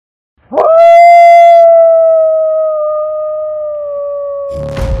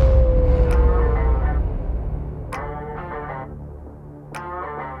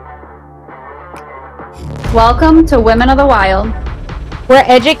Welcome to Women of the Wild, where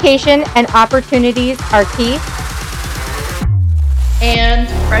education and opportunities are key, and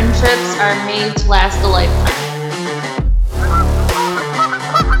friendships are made to last a lifetime.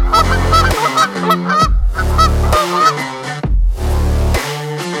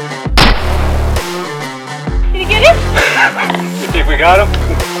 Did you get it? You think we got him?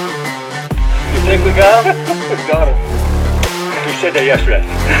 You think we got him? We got him. You said that yesterday.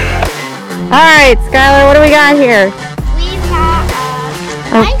 All right, Skylar, what do we got here? We have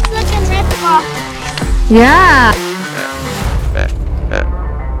a nice looking rip-off. Yeah.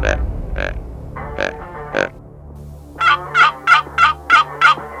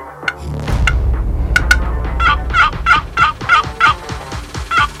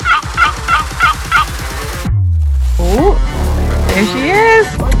 Oh, there she is.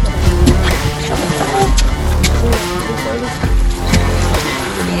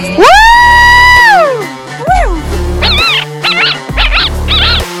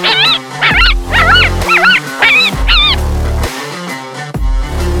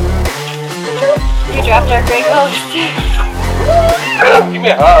 You dropped our great ghost. Give me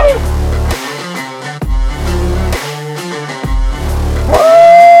a hug.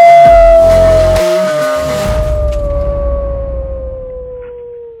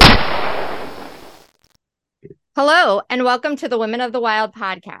 Hello, and welcome to the Women of the Wild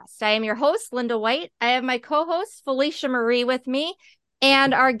podcast. I am your host, Linda White. I have my co-host, Felicia Marie, with me.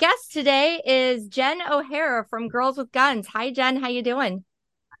 And our guest today is Jen O'Hara from Girls with Guns. Hi, Jen. How you doing?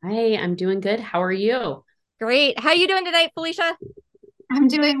 Hi, I'm doing good. How are you? Great. How you doing tonight, Felicia? I'm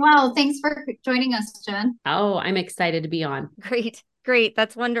doing well. Thanks for joining us, Jen. Oh, I'm excited to be on. Great.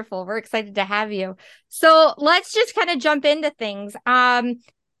 That's wonderful. We're excited to have you. So let's just kind of jump into things. How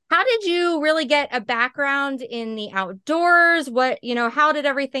did you really get a background in the outdoors? How did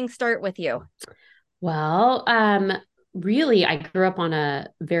everything start with you? Well, really, I grew up on a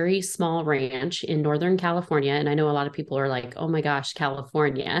very small ranch in Northern California. And I know a lot of people are like, oh my gosh,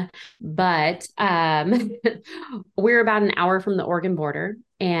 California. But we're about an hour from the Oregon border.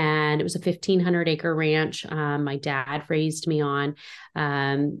 And it was a 1,500 acre ranch. My dad raised me on.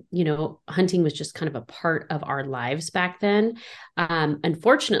 Hunting was just kind of a part of our lives back then.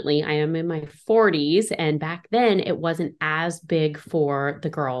 Unfortunately, I am in my 40s, and back then it wasn't as big for the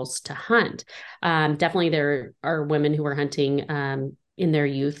girls to hunt. Definitely there are women who are hunting in their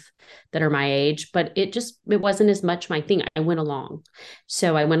youth that are my age, but it wasn't as much my thing. I went along.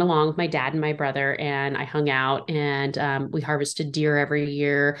 So I went along with my dad and my brother, and I hung out, and we harvested deer every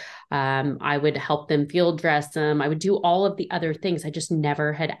year. I would help them field dress them. I would do all of the other things. I just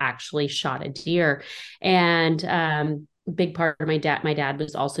never had actually shot a deer. And big part of my dad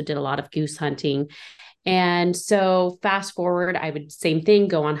was also did a lot of goose hunting. And so fast forward, I would same thing,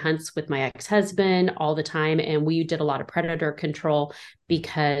 go on hunts with my ex-husband all the time. And we did a lot of predator control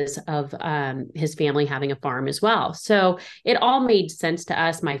because of his family having a farm as well. So it all made sense to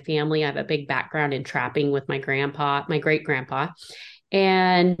us. My family, I have a big background in trapping with my great grandpa.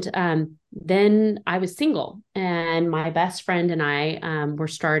 And then I was single, and my best friend and I were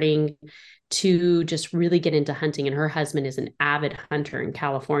starting to just really get into hunting. And her husband is an avid hunter in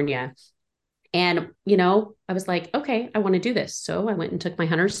California. And, I was like, okay, I want to do this. So I went and took my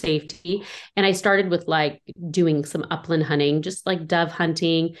hunter safety, and I started with like doing some upland hunting, just like dove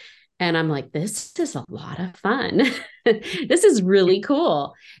hunting. And I'm like, this is a lot of fun. This is really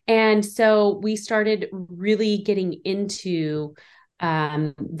cool. And so we started really getting into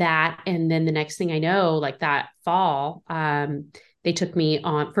that. And then the next thing I know, like that fall, they took me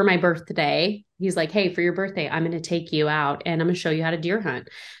on for my birthday. He's like, hey, for your birthday, I'm going to take you out and I'm going to show you how to deer hunt.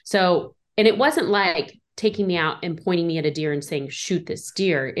 So, and it wasn't like taking me out and pointing me at a deer and saying, shoot this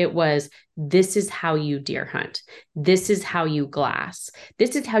deer. It was, this is how you deer hunt. This is how you glass.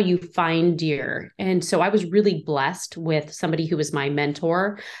 This is how you find deer. And so I was really blessed with somebody who was my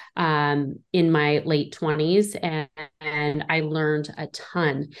mentor in my late 20s. And I learned a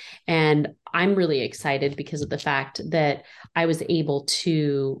ton. And I'm really excited because of the fact that I was able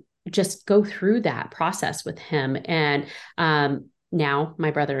to just go through that process with him. And now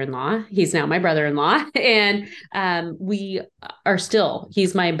my brother-in-law, he's now my brother-in-law, and we are still,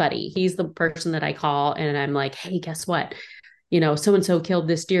 he's my buddy. He's the person that I call and I'm like, hey, guess what? So-and-so killed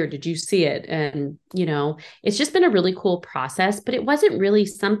this deer. Did you see it? And, it's just been a really cool process, but it wasn't really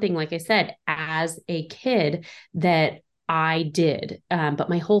something, like I said, as a kid that I did. But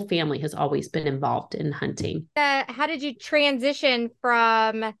my whole family has always been involved in hunting. How did you transition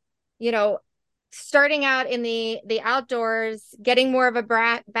from, starting out in the outdoors, getting more of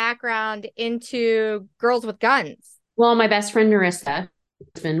a background into Girls with Guns? Well, my best friend, Narissa,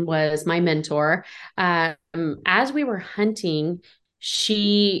 husband was my mentor. As we were hunting,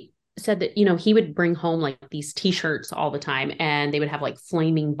 she said that, he would bring home like these t-shirts all the time, and they would have like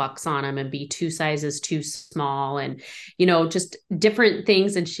flaming bucks on them and be 2 sizes too small, and, just different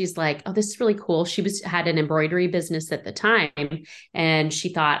things. And she's like, oh, this is really cool. She had an embroidery business at the time, and she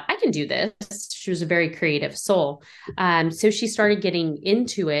thought, I can do this. She was a very creative soul. So she started getting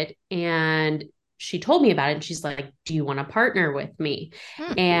into it, and she told me about it, and she's like, do you want to partner with me?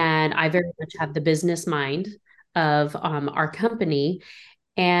 And I very much have the business mind of our company.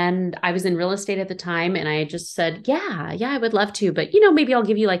 And I was in real estate at the time, and I just said, yeah, I would love to, but maybe I'll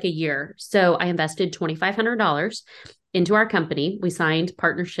give you like a year. So I invested $2,500 into our company. We signed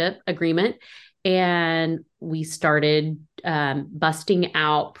partnership agreement, and we started busting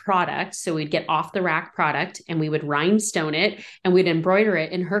out products. So we'd get off the rack product, and we would rhinestone it, and we'd embroider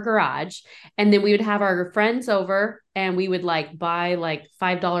it in her garage. And then we would have our friends over, and we would like buy like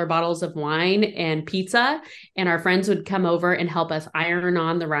 $5 bottles of wine and pizza. And our friends would come over and help us iron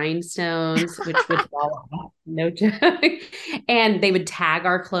on the rhinestones, which was no joke. And they would tag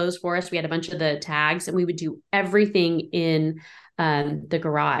our clothes for us. We had a bunch of the tags, and we would do everything in the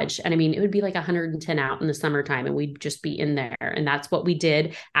garage. And I mean, it would be like 110 out in the summertime, and we'd just be in there. And that's what we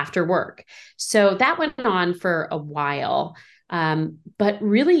did after work. So that went on for a while. But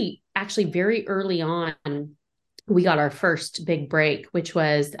really, actually very early on, we got our first big break, which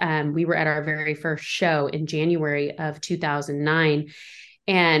was we were at our very first show in January of 2009.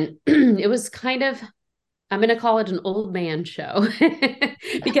 And it was kind of, I'm going to call it an old man show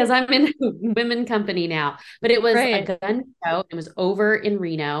because I'm in women company now, but it was a gun show. It was over in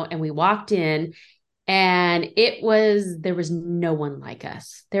Reno, and we walked in, and there was no one like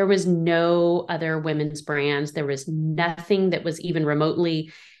us. There was no other women's brands. There was nothing that was even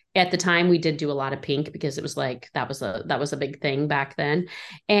remotely. At the time, we did do a lot of pink because it was like, that was a big thing back then.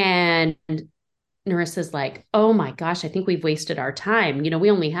 And Narissa's like, oh my gosh, I think we've wasted our time. We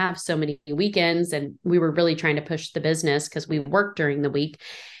only have so many weekends, and we were really trying to push the business because we worked during the week.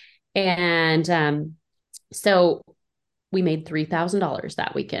 And so we made $3,000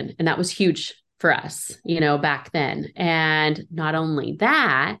 that weekend, and that was huge for us, back then. And not only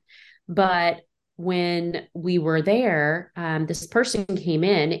that, but when we were there, this person came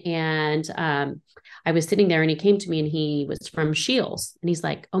in, and I was sitting there, and he came to me, and he was from Shields, and he's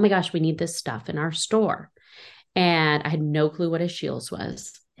like, oh my gosh, we need this stuff in our store. And I had no clue what a Shields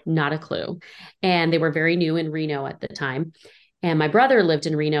was, not a clue. And they were very new in Reno at the time. And my brother lived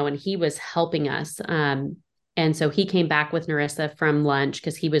in Reno, and he was helping us. And so he came back with Narissa from lunch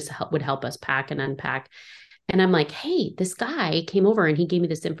because he would help us pack and unpack. And I'm like, hey, this guy came over, and he gave me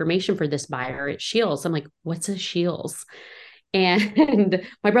this information for this buyer at Shields. I'm like, what's a Shields? And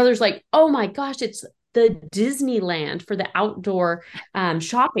my brother's like, oh my gosh, it's the Disneyland for the outdoor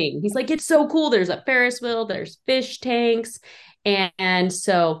shopping. He's like, it's so cool. There's a Ferris wheel, there's fish tanks. And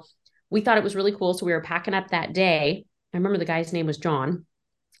so we thought it was really cool. So we were packing up that day. I remember the guy's name was John.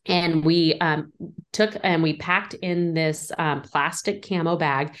 And we took and we packed in this plastic camo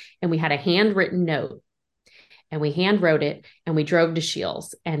bag, and we had a handwritten note. And we hand wrote it, and we drove to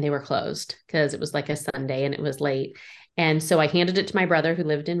Shields, and they were closed because it was like a Sunday and it was late. And so I handed it to my brother who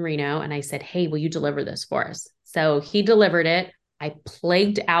lived in Reno, and I said, hey, will you deliver this for us? So he delivered it. I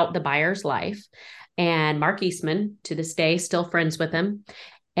plagued out the buyer's life, and Mark Eastman, to this day, still friends with him.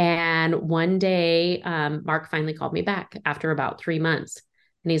 And one day, Mark finally called me back after about 3 months,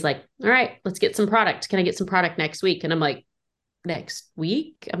 and he's like, all right, let's get some product. Can I get some product next week? And I'm like, next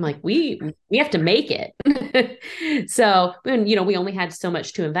week? I'm like, we have to make it. So, we only had so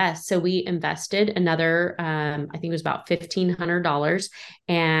much to invest. So we invested another, I think it was about $1,500,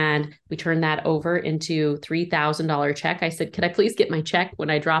 and we turned that over into $3,000 check. I said, could I please get my check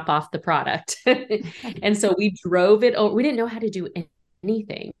when I drop off the product? And so we drove it over. We didn't know how to do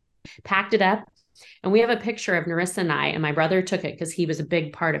anything, packed it up. And we have a picture of Narissa and I, and my brother took it because he was a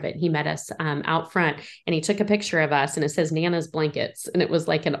big part of it. He met us out front, and he took a picture of us, and it says Nana's Blankets. And it was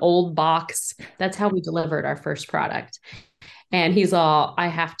like an old box. That's how we delivered our first product. And he's all, I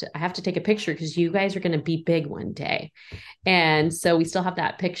have to take a picture because you guys are going to be big one day. And so we still have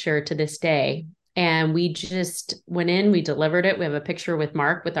that picture to this day. And we just went in, we delivered it. We have a picture with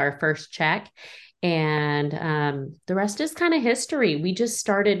Mark with our first check. And the rest is kind of history. We just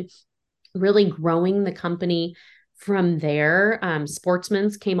started really growing the company from there.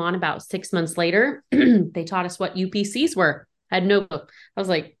 Sportsman's came on about 6 months later. They taught us what UPCs were. I had no clue. I was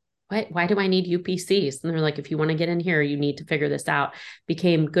like, what? Why do I need UPCs? And they're like, if you want to get in here, you need to figure this out.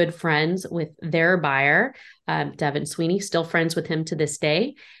 Became good friends with their buyer, Devin Sweeney, still friends with him to this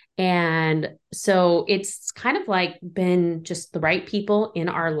day. And so it's kind of like been just the right people in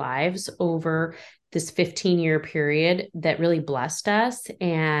our lives over this 15-year period that really blessed us.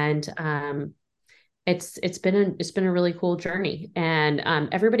 And it's been a really cool journey. And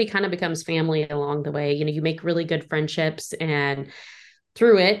everybody kind of becomes family along the way. You make really good friendships, and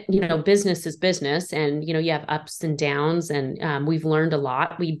through it, business is business, and, you have ups and downs, and we've learned a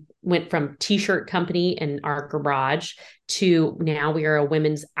lot. We went from t-shirt company in our garage to now we are a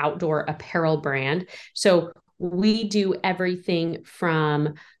women's outdoor apparel brand. So we do everything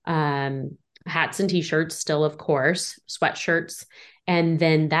from hats and t-shirts, still, of course, sweatshirts. And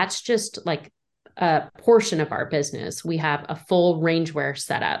then that's just like a portion of our business. We have a full rangewear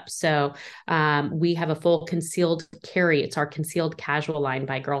setup. So we have a full concealed carry. It's our concealed casual line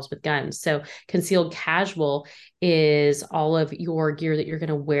by Girls with Guns. So concealed casual is all of your gear that you're going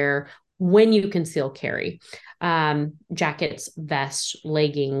to wear when you conceal carry. Jackets, vests,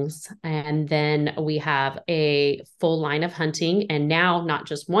 leggings. And then we have a full line of hunting. And now not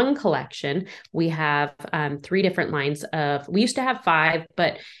just one collection, we have 3 different lines we used to have 5,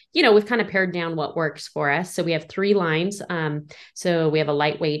 but we've kind of pared down what works for us. So we have 3 lines. So we have a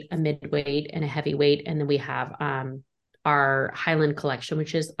lightweight, a midweight, and a heavyweight. And then we have our Highland collection,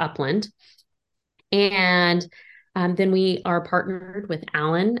 which is upland. And then we are partnered with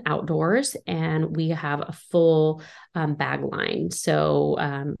Allen Outdoors, and we have a full bag line.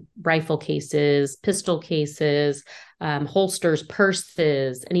 So rifle cases, pistol cases, holsters,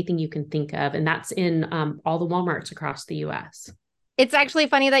 purses, anything you can think of. And that's in all the Walmarts across the US. It's actually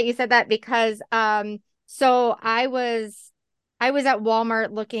funny that you said that, because so I was at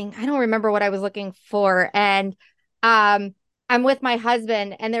Walmart looking, I don't remember what I was looking for, and I'm with my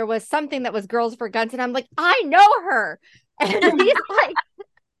husband, and there was something that was Girls for Guns, and I'm like, I know her. And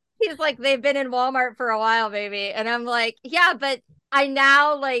he's like, they've been in Walmart for a while, baby. And I'm like, yeah, but I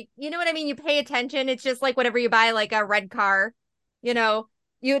now, like, you know what I mean? You pay attention. It's just like whenever you buy like a red car, you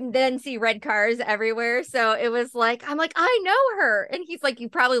then see red cars everywhere. So it was like, I'm like, I know her. And he's like, you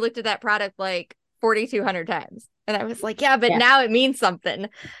probably looked at that product like 4,200 times. And I was like, yeah, but now it means something.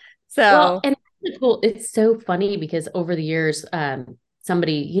 So, well, and cool. It's so funny because over the years,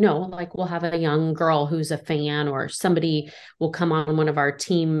 somebody, like we'll have a young girl who's a fan, or somebody will come on one of our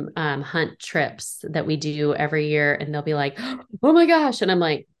team hunt trips that we do every year, and they'll be like, oh my gosh. And I'm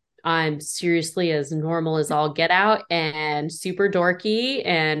like, I'm seriously as normal as all get out, and super dorky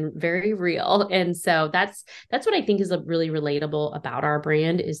and very real. And so that's what I think is really relatable about our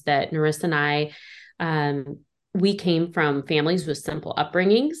brand, is that Narissa and I, we came from families with simple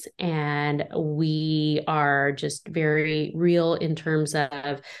upbringings, and we are just very real in terms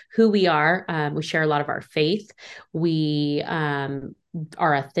of who we are. We share a lot of our faith. We are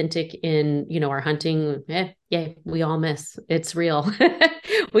authentic in, our hunting. Yeah, we all miss. It's real.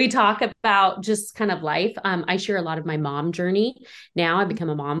 We talk about just kind of life. I share a lot of my mom journey. Now I've become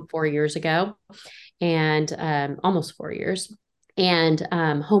a mom 4 years ago, and almost 4 years, and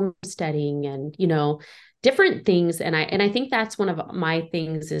homesteading, and, different things. And I think that's one of my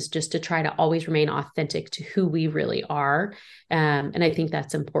things, is just to try to always remain authentic to who we really are. And I think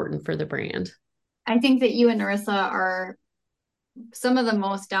that's important for the brand. I think that you and Narissa are some of the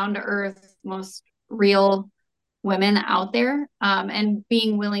most down to earth, most real women out there, and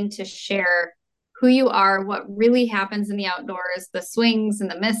being willing to share who you are, what really happens in the outdoors, the swings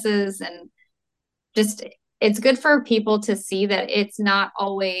and the misses, and just, it's good for people to see that it's not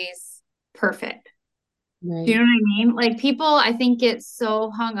always perfect. Right. Do you know what I mean? Like, people, I think, get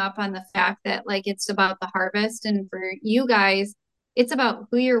so hung up on the fact that like it's about the harvest, and for you guys, it's about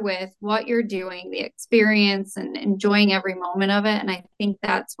who you're with, what you're doing, the experience, and enjoying every moment of it. And I think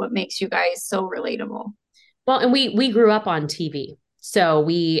that's what makes you guys so relatable. Well, and we grew up on TV. So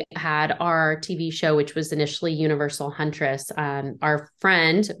we had our TV show, which was initially Universal Huntress. Our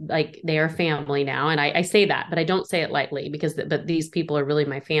friend, like, they are family now. And I say that, but I don't say it lightly, but these people are really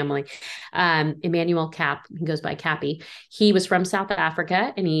my family. Emmanuel Cap, he goes by Cappy. He was from South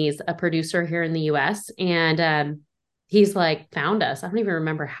Africa, and he's a producer here in the US. And he's like, found us. I don't even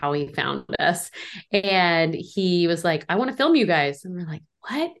remember how he found us. And he was like, I want to film you guys. And we're like,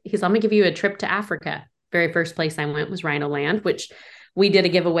 what? He's, I'm going to give you a trip to Africa. Very first place I went was Rhino Land, which we did a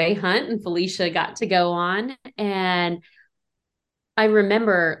giveaway hunt, and Felicia got to go on. And I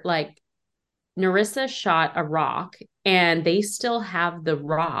remember, like, Narissa shot a rock, and they still have the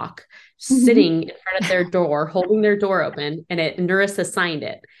rock sitting in front of their door, holding their door open, and Narissa signed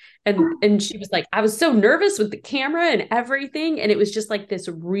it. And she was like, I was so nervous with the camera and everything. And it was just like this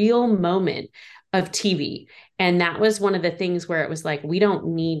real moment of TV. And that was one of the things where it was like, we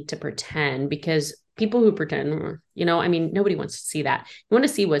don't need to pretend, because people who pretend, I mean, nobody wants to see that. You want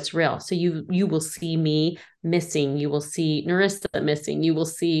to see what's real. So you will see me missing, you will see Narissa missing, you will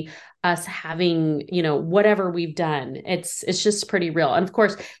see us having, whatever we've done. It's just pretty real. And of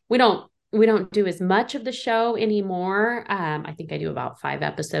course, we don't do as much of the show anymore. I think I do about 5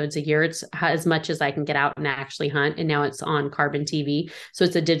 episodes a year. It's as much as I can get out and actually hunt. And now it's on Carbon TV. So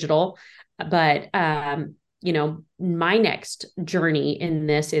it's a digital, but my next journey in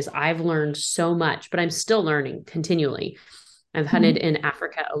this is I've learned so much, but I'm still learning continually. I've hunted in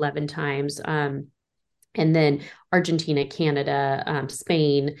Africa 11 times. And then Argentina, Canada,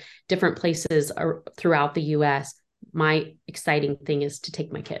 Spain, different places throughout the US. My exciting thing is to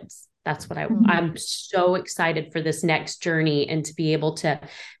take my kids. That's what I'm so excited for this next journey and to be able to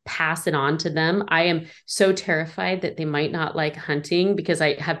pass it on to them. I am so terrified that they might not like hunting, because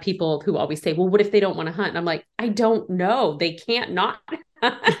I have people who always say, well, what if they don't want to hunt? And I'm like, I don't know. They can't not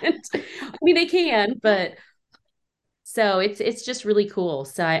hunt. I mean, they can, but so it's just really cool.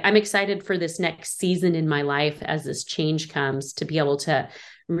 So I'm excited for this next season in my life as this change comes, to be able to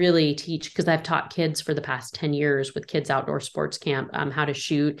really teach, because I've taught kids for the past 10 years with Kids Outdoor Sports Camp, how to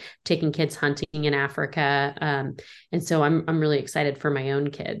shoot, taking kids hunting in Africa. And so I'm really excited for my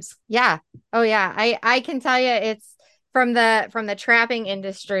own kids. Yeah. Oh yeah. I can tell you, it's from the trapping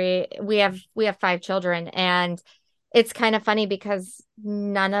industry. We have 5 children, and it's kind of funny because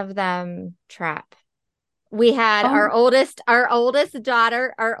none of them trap. We had our oldest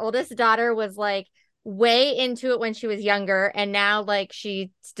daughter was like way into it when she was younger, and now like she's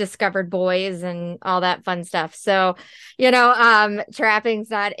discovered boys and all that fun stuff. So, trapping's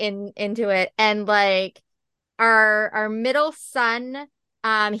not into it. And like our middle son,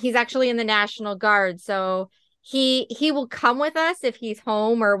 he's actually in the National Guard, so he will come with us if he's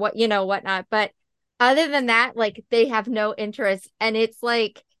home or whatnot. But other than that, like they have no interest, and it's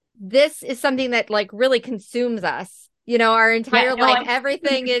like, this is something that like really consumes us, our entire life.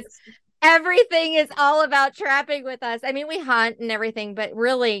 Everything is all about trapping with us. I mean, we hunt and everything, but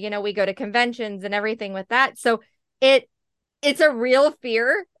really, we go to conventions and everything with that. So it's a real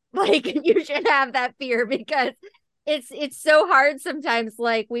fear. Like, you should have that fear, because it's so hard sometimes.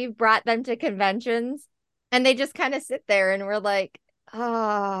 Like, we've brought them to conventions and they just kind of sit there and we're like,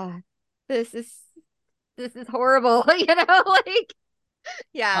 this is horrible, like,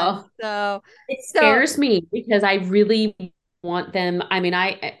 yeah. So it scares me, because I really want them. I mean,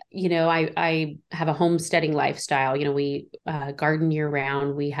 I have a homesteading lifestyle. We garden year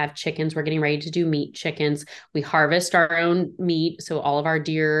round. We have chickens. We're getting ready to do meat chickens. We harvest our own meat, so all of our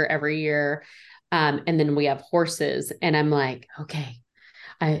deer every year. And then we have horses. And I'm like, okay,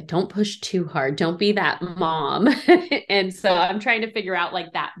 I don't push too hard. Don't be that mom. And so I'm trying to figure out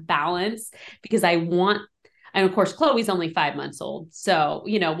like that balance, because and of course, Chloe's only 5 months old. So,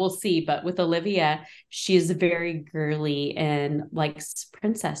 we'll see. But with Olivia, she's very girly and likes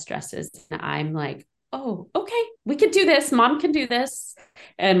princess dresses. And I'm like, oh, okay, we can do this. Mom can do this.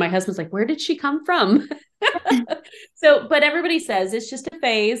 And my husband's like, where did she come from? So, but everybody says it's just a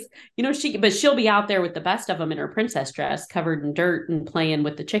phase, but she'll be out there with the best of them in her princess dress, covered in dirt and playing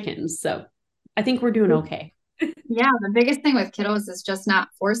with the chickens. So I think we're doing okay. Yeah, the biggest thing with kiddos is just not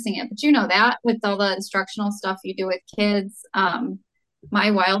forcing it. But that with all the instructional stuff you do with kids, my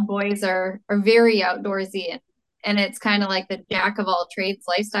wild boys are very outdoorsy, and it's kind of like the jack of all trades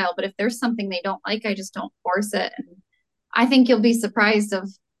lifestyle. But if there's something they don't like, I just don't force it. And I think you'll be surprised of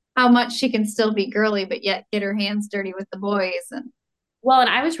how much she can still be girly, but yet get her hands dirty with the boys. And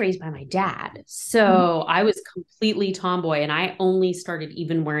I was raised by my dad. So I was completely tomboy, and I only started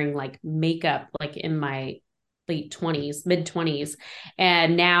even wearing like makeup like in my late 20s, mid 20s.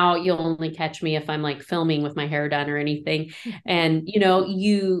 And now you'll only catch me if I'm like filming with my hair done or anything. And,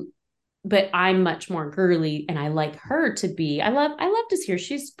 but I'm much more girly, and I like her to be, I love to see her.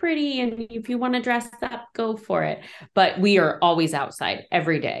 She's pretty. And if you want to dress up, go for it. But we are always outside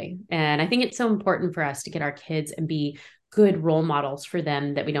every day. And I think it's so important for us to get our kids and be good role models for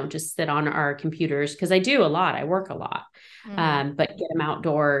them, that we don't just sit on our computers, because I do a lot. I work a lot, but get them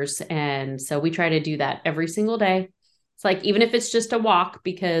outdoors. And so we try to do that every single day. It's like, even if it's just a walk,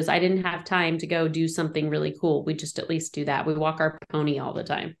 because I didn't have time to go do something really cool, we just at least do that. We walk our pony all the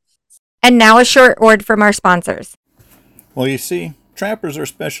time. And now a short word from our sponsors. Well, you see, trappers are a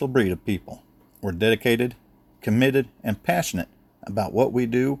special breed of people. We're dedicated, committed, and passionate about what we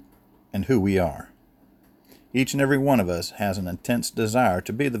do and who we are. Each and every one of us has an intense desire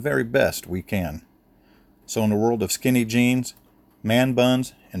to be the very best we can. So in the world of skinny jeans, man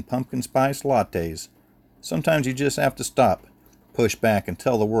buns, and pumpkin spice lattes, sometimes you just have to stop, push back, and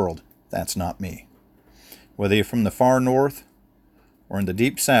tell the world, that's not me. Whether you're from the far north or in the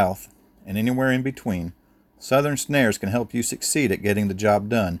deep south, and anywhere in between, Southern Snares can help you succeed at getting the job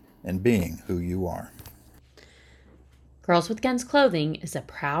done and being who you are. Girls with Guns Clothing is a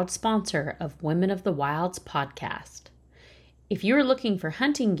proud sponsor of Women of the Wilds podcast. If you are looking for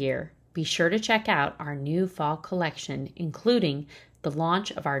hunting gear, be sure to check out our new fall collection, including the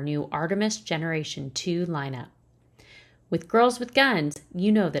launch of our new Artemis Generation 2 lineup. With Girls with Guns,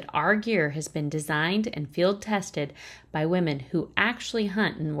 you know that our gear has been designed and field tested by women who actually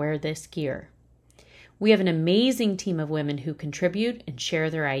hunt and wear this gear. We have an amazing team of women who contribute and share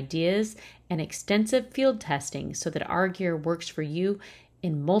their ideas and extensive field testing so that our gear works for you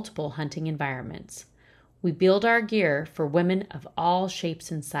in multiple hunting environments. We build our gear for women of all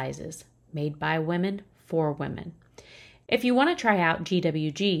shapes and sizes, made by women for women. If you want to try out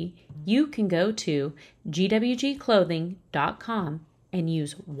GWG, you can go to gwgclothing.com and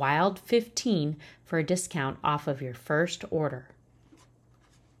use WILD15 for a discount off of your first order.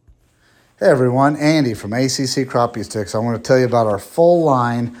 Hey everyone, Andy from ACC Crappie Sticks. I want to tell you about our full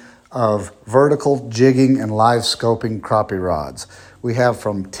line of vertical jigging and live scoping crappie rods. We have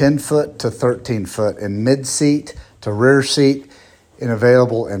from 10 foot to 13 foot in mid-seat to rear seat and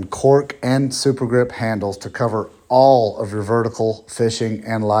available in cork and super grip handles to cover all of your vertical fishing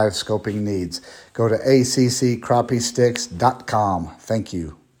and live scoping needs. Go to accrappiesticks.com. Thank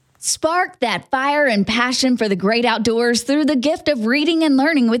you. Spark that fire and passion for the great outdoors through the gift of reading and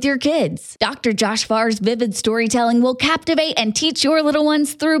learning with your kids. Dr. Josh Farr's vivid storytelling will captivate and teach your little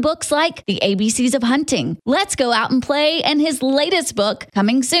ones through books like The ABCs of Hunting, Let's Go Out and Play, and his latest book,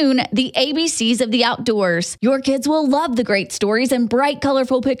 coming soon, The ABCs of the Outdoors. Your kids will love the great stories and bright,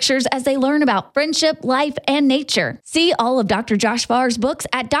 colorful pictures as they learn about friendship, life, and nature. See all of Dr. Josh Farr's books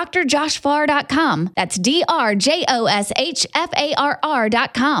at drjoshfarr.com. That's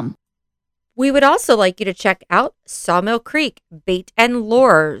drjoshfarr.com. We would also like you to check out Sawmill Creek Bait and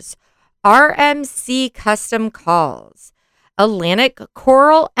Lures, RMC Custom Calls, Atlantic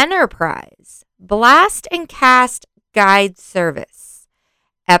Coral Enterprise, Blast and Cast Guide Service,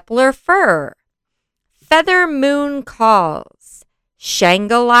 Epler Fur, Feather Moon Calls,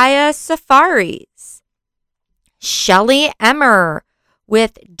 Shangalaya Safaris, Shelly Emmer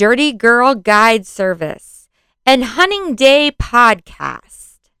with Dirty Girl Guide Service, and Hunting Day Podcast.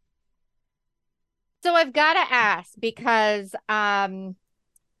 So I've got to ask because I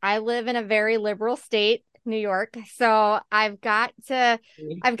live in a very liberal state, New York. So I've got to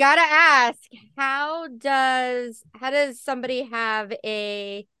ask, how does somebody have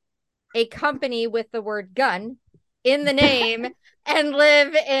a company with the word gun in the name and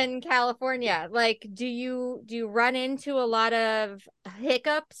live in California? Like, do you run into a lot of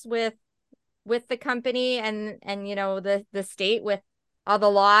hiccups with the company and you know the state with all the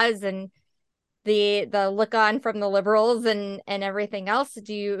laws and the look on from the liberals and everything else?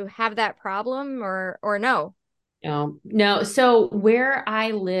 Do you have that problem or no? No. So where I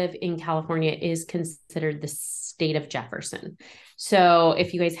live in California is considered the state of Jefferson. So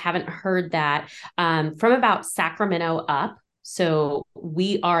if you guys haven't heard that, from about Sacramento up, so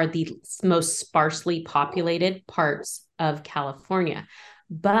we are the most sparsely populated parts of California,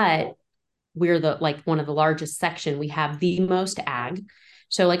 but we're one of the largest section. We have the most ag.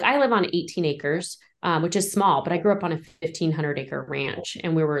 So like I live on 18 acres, which is small, but I grew up on a 1,500 acre ranch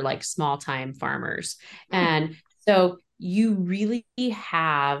and we were like small time farmers. And so you really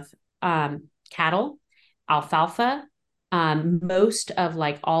have cattle, alfalfa, most of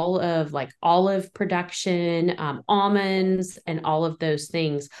all of olive production, almonds, and all of those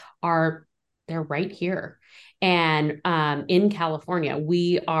things they're right here. And in California,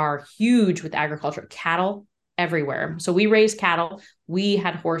 we are huge with agriculture, cattle everywhere. So we raise cattle, we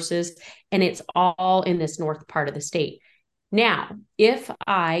had horses, and it's all in this north part of the state. Now, if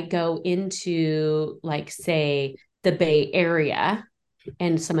I go into say the Bay Area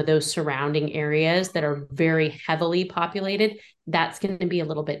and some of those surrounding areas that are very heavily populated, that's going to be a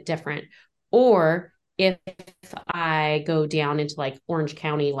little bit different. Or if I go down into Orange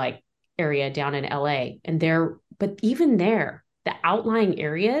County, area down in LA, but even there, the outlying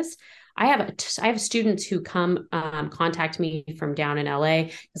areas, I have students who come contact me from down in LA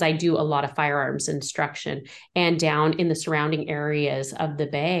because I do a lot of firearms instruction, and down in the surrounding areas of the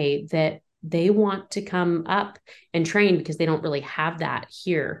Bay that they want to come up and train because they don't really have that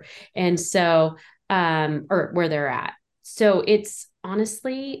here. And so, or where they're at. So it's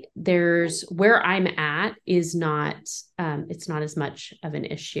honestly, where I'm at is not, it's not as much of an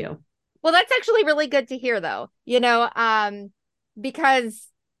issue. Well, that's actually really good to hear though, because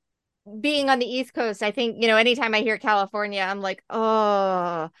being on the East Coast, I think, anytime I hear California, I'm like,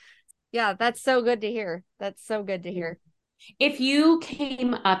 oh, yeah, that's so good to hear. That's so good to hear. If you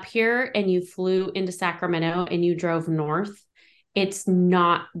came up here and you flew into Sacramento and you drove north, it's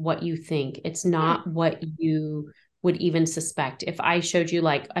not what you think. It's not what you would even suspect. If I showed you,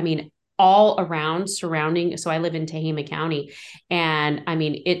 like, I mean, all around surrounding, so I live in Tehama County, and I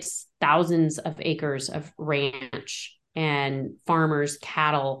mean, it's thousands of acres of ranch and farmers,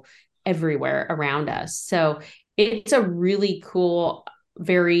 cattle everywhere around us. So it's a really cool,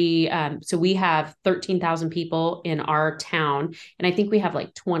 very so we have 13,000 people in our town, and I think we have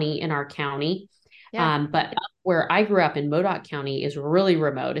like 20 in our county. But where I grew up in Modoc County is really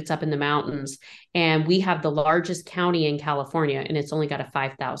remote. It's up in the mountains, and we have the largest county in California, and it's only got a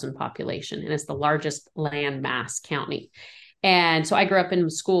 5,000 population, and it's the largest land mass county. And so I grew up in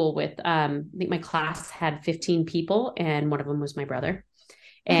school with, I think my class had 15 people, and one of them was my brother.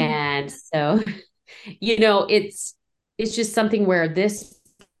 And so, it's just something where this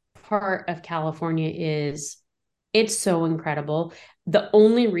part of California it's so incredible. The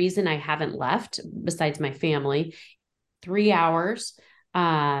only reason I haven't left, besides my family, 3 hours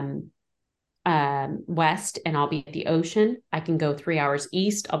west, and I'll be at the ocean. I can go 3 hours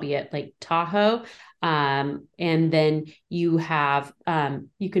east. I'll be at Lake Tahoe. And then you have,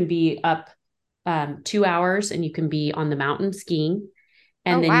 you can be up 2 hours and you can be on the mountain skiing.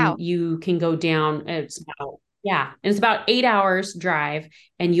 And then you can go down. It's about 8 hours drive,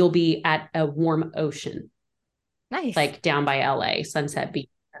 and you'll be at a warm ocean. Nice. Like down by LA, Sunset Beach,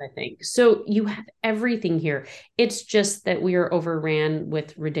 kind of thing. So you have everything here. It's just that we are overran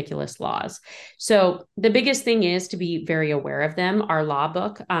with ridiculous laws. So the biggest thing is to be very aware of them. Our law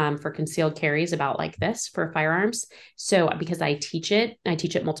book for concealed carry is about like this for firearms. So because I teach it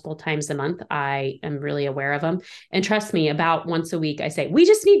multiple times a month, I am really aware of them. And trust me, about once a week, I say, we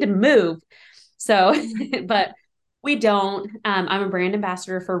just need to move. So, but we don't. I'm a brand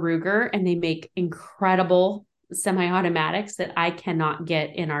ambassador for Ruger, and they make incredible semi-automatics that I cannot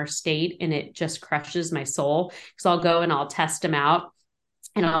get in our state, and it just crushes my soul, because I'll go and I'll test them out,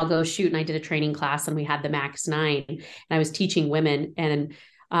 and I'll go shoot. And I did a training class, and we had the Max 9, and I was teaching women, and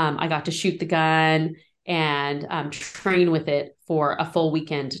I got to shoot the gun and train with it for a full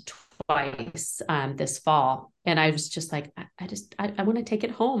weekend twice this fall. And I was just like, I want to take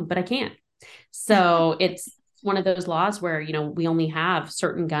it home, but I can't. So it's one of those laws where, we only have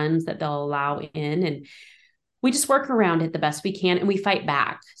certain guns that they'll allow in, and we just work around it the best we can, and we fight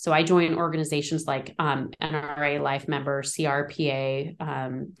back. So I join organizations like NRA Life Member,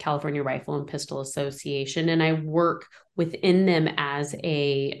 CRPA, California Rifle and Pistol Association, and I work within them as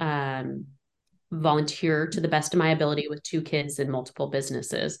a volunteer to the best of my ability with 2 kids and multiple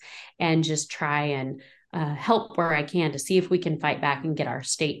businesses, and just try and help where I can to see if we can fight back and get our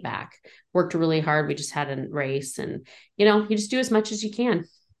state back. Worked really hard. We just had a race, and you just do as much as you can.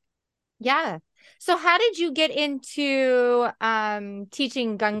 Yeah. So how did you get into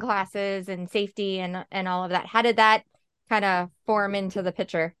teaching gun classes and safety and all of that? How did that kind of form into the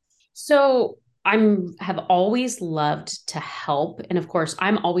picture? So have always loved to help. And of course,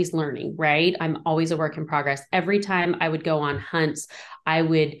 I'm always learning, right? I'm always a work in progress. Every time I would go on hunts, I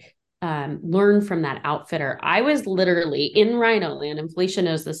would learn from that outfitter. I was literally in Rhino Land, and Felicia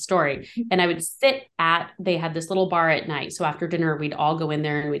knows this story. And I would they had this little bar at night. So after dinner, we'd all go in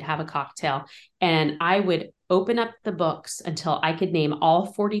there and we'd have a cocktail, and I would open up the books until I could name all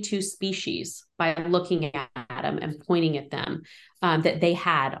 42 species by looking at them and pointing at them that they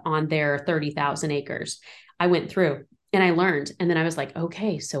had on their 30,000 acres. I went through and I learned, and then I was like,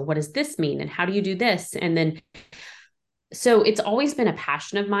 okay, so what does this mean? And how do you do this? And then so it's always been a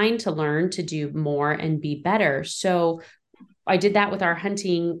passion of mine to learn, to do more and be better. So I did that with our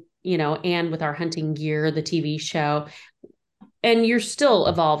hunting, and with our hunting gear, the TV show. And you're still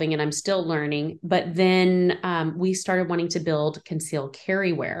evolving, and I'm still learning. But then we started wanting to build concealed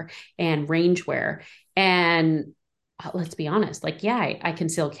carry wear and range wear. And let's be honest, I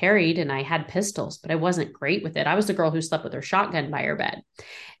conceal carried and I had pistols, but I wasn't great with it. I was the girl who slept with her shotgun by her bed.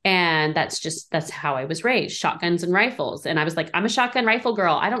 And that's how I was raised, shotguns and rifles. And I was like, I'm a shotgun rifle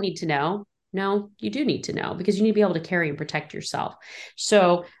girl. I don't need to know. No, you do need to know, because you need to be able to carry and protect yourself.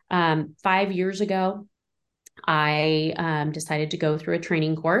 So 5 years ago, I decided to go through a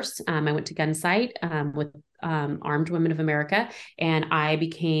training course. I went to Gunsight with Armed Women of America, and I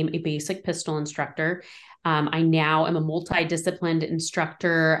became a basic pistol instructor. I now am a multidisciplined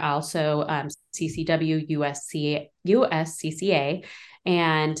instructor, also CCW, USCCA,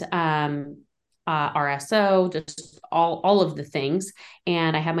 and RSO, just all of the things.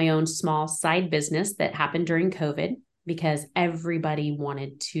 And I have my own small side business that happened during COVID, because everybody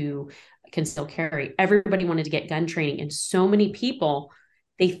wanted to conceal carry. Everybody wanted to get gun training. And so many people,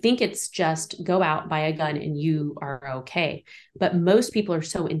 they think it's just go out, buy a gun, and you are okay. But most people are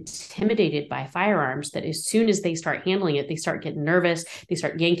so intimidated by firearms that as soon as they start handling it, they start getting nervous, they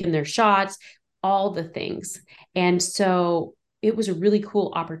start yanking their shots, all the things. And so it was a really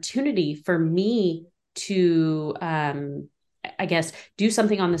cool opportunity for me to, I guess, do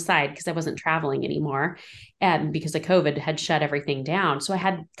something on the side because I wasn't traveling anymore, and because of COVID had shut everything down. So I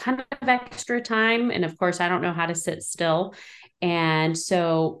had kind of extra time. And of course, I don't know how to sit still. And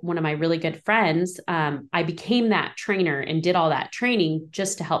so one of my really good friends, I became that trainer and did all that training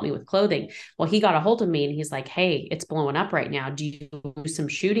just to help me with clothing. Well, he got a hold of me and he's like, hey, it's blowing up right now. Do you do some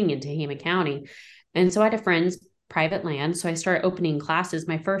shooting in Tehama County? And so I had a friend's private land. So I started opening classes.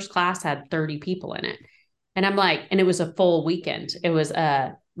 My first class had 30 people in it. And I'm like, and it was a full weekend. It was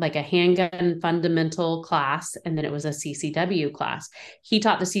like a handgun fundamental class. And then it was a CCW class. He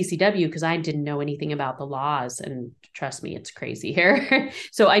taught the CCW because I didn't know anything about the laws. And trust me, it's crazy here.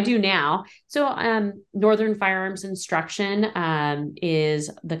 So I do now. So Northern Firearms Instruction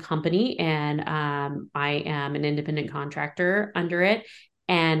is the company. And I am an independent contractor under it.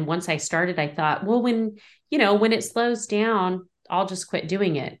 And once I started, I thought, well, when it slows down, I'll just quit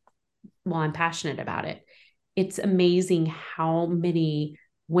doing it. Well, I'm passionate about it. It's amazing how many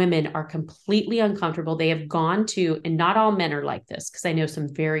women are completely uncomfortable. They have gone to, and not all men are like this, because I know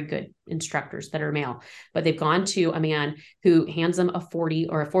some very good instructors that are male, but they've gone to a man who hands them a 40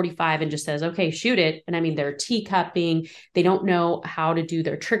 or a 45 and just says, okay, shoot it. And I mean, they're teacupping. They don't know how to do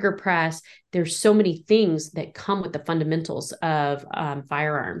their trigger press. There's so many things that come with the fundamentals of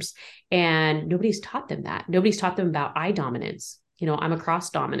firearms. And nobody's taught them that. Nobody's taught them about eye dominance. I'm a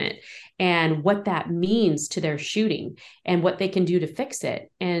cross dominant, and what that means to their shooting and what they can do to fix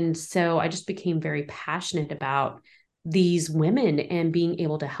it. And so I just became very passionate about these women and being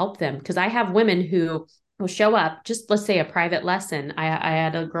able to help them, because I have women who will show up, just let's say a private lesson. I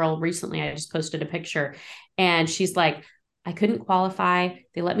had a girl recently, I just posted a picture, and she's like, I couldn't qualify.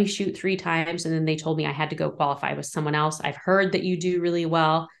 They let me shoot 3 times. And then they told me I had to go qualify with someone else. I've heard that you do really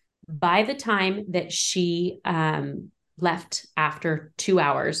well. By the time that she, left after 2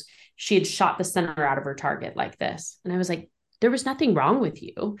 hours, she had shot the center out of her target like this. And I was like, there was nothing wrong with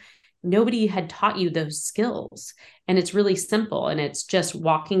you. Nobody had taught you those skills. And it's really simple. And it's just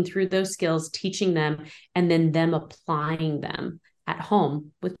walking through those skills, teaching them, and then them applying them at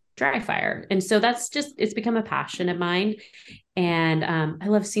home with dry fire. And so it's become a passion of mine. And I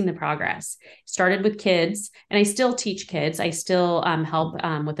love seeing the progress. Started with kids, and I still teach kids. I still help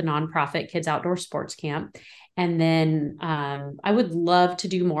with a nonprofit kids outdoor sports camp. And then I would love to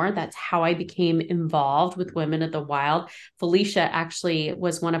do more. That's how I became involved with Women of the Wild. Felicia actually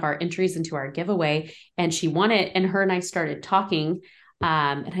was one of our entries into our giveaway, and she won it. And her and I started talking.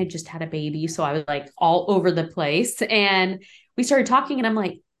 And I just had a baby, so I was like all over the place. And we started talking, and I'm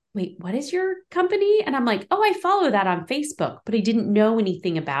like, wait, what is your company? And I'm like, oh, I follow that on Facebook, but I didn't know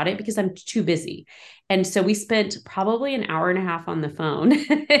anything about it because I'm too busy. And so we spent probably an hour and a half on the phone.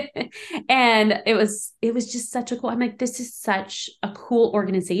 And it was just such a cool, I'm like, this is such a cool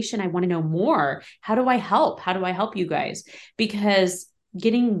organization. I want to know more. How do I help? How do I help you guys? Because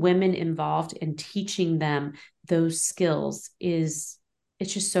getting women involved and teaching them those skills it's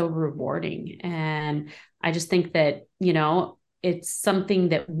just so rewarding. And I just think that, it's something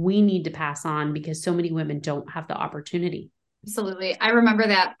that we need to pass on because so many women don't have the opportunity. Absolutely. I remember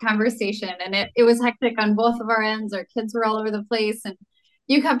that conversation, and it was hectic on both of our ends. Our kids were all over the place, and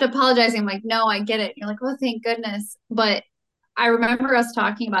you kept apologizing. I'm like, no, I get it. You're like, oh, thank goodness. But I remember us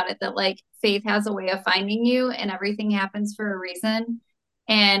talking about it, that like faith has a way of finding you and everything happens for a reason.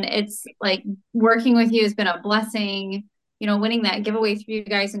 And it's like working with you has been a blessing, winning that giveaway through you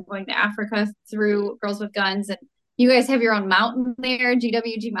guys and going to Africa through Girls with Guns. And you guys have your own mountain there,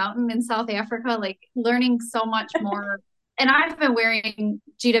 GWG Mountain in South Africa, like learning so much more. And I've been wearing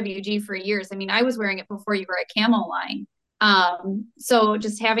GWG for years. I mean, I was wearing it before you were a camo line. So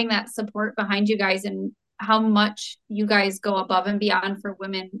just having that support behind you guys and how much you guys go above and beyond for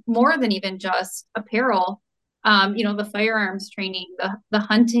women, more than even just apparel, the firearms training, the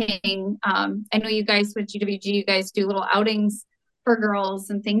hunting. I know you guys with GWG, you guys do little outings for girls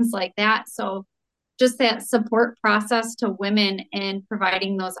and things like that. So just that support process to women and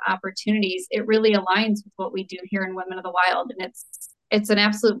providing those opportunities, it really aligns with what we do here in Women of the Wild. And it's an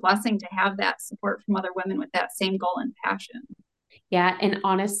absolute blessing to have that support from other women with that same goal and passion. Yeah. And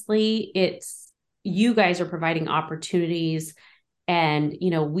honestly, you guys are providing opportunities, and,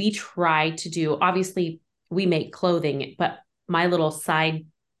 we try to do, obviously we make clothing, but my little side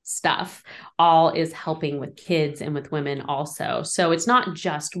stuff all is helping with kids and with women also. So it's not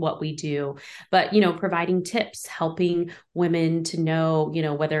just what we do, but, providing tips, helping women to know,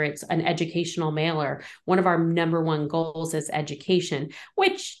 whether it's an educational mailer. One of our number one goals is education,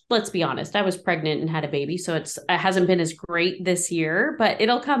 which, let's be honest, I was pregnant and had a baby. So it hasn't been as great this year, but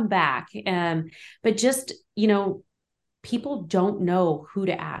it'll come back. But just, people don't know who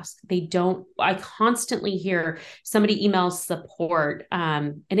to ask. I constantly hear somebody emails support,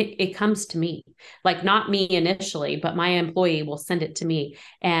 and it comes to me, like not me initially, but my employee will send it to me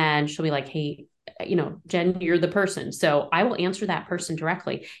and she'll be like, hey, Jen, you're the person. So I will answer that person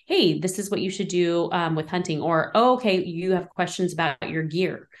directly. Hey, this is what you should do with hunting, or, oh, okay, you have questions about your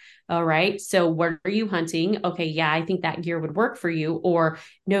gear. All right. So where are you hunting? Okay. Yeah, I think that gear would work for you. Or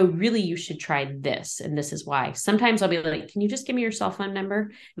no, really, you should try this. And this is why. Sometimes I'll be like, can you just give me your cell phone number?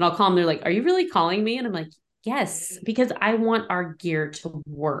 And I'll call them. They're like, are you really calling me? And I'm like, yes, because I want our gear to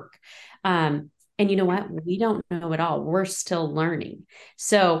work. And you know what? We don't know it all. We're still learning.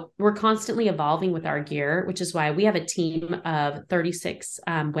 So we're constantly evolving with our gear, which is why we have a team of 36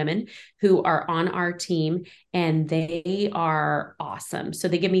 women who are on our team, and they are awesome. So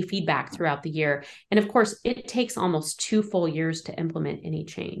they give me feedback throughout the year. And of course, it takes almost 2 full years to implement any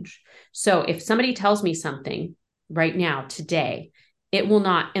change. So if somebody tells me something right now, today, it will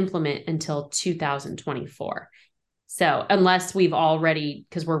not implement until 2024. So unless we've already,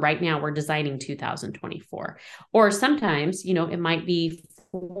 because we're designing 2024, or sometimes, it might be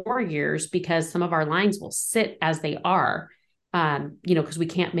 4 years because some of our lines will sit as they are, because we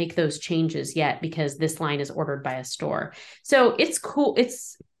can't make those changes yet because this line is ordered by a store. So it's cool.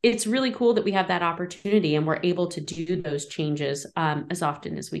 It's really cool that we have that opportunity and we're able to do those changes as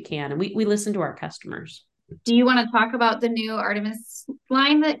often as we can. And we listen to our customers. Do you want to talk about the new Artemis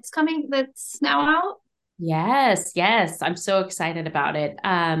line that's now out? Yes. I'm so excited about it.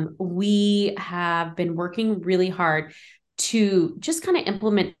 We have been working really hard to just kind of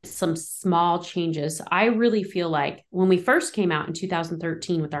implement some small changes. I really feel like when we first came out in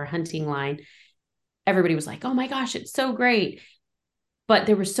 2013 with our hunting line, everybody was like, oh my gosh, it's so great. But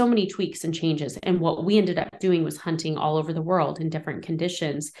there were so many tweaks and changes. And what we ended up doing was hunting all over the world in different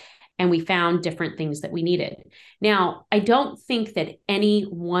conditions. And we found different things that we needed. Now, I don't think that any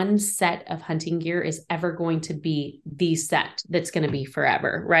one set of hunting gear is ever going to be the set that's going to be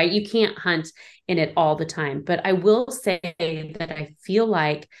forever, right? You can't hunt in it all the time. But I will say that I feel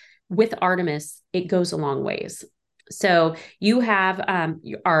like with Artemis, it goes a long ways. So you have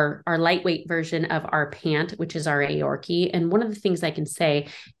our lightweight version of our pant, which is our Aorki. And one of the things I can say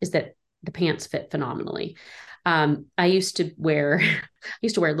is that the pants fit phenomenally. I used to wear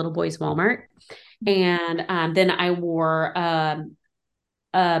little boys Walmart, and then I wore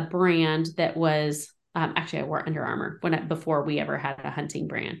a brand that was actually I wore Under Armour before we ever had a hunting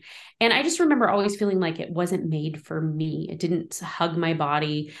brand, and I just remember always feeling like it wasn't made for me. It didn't hug my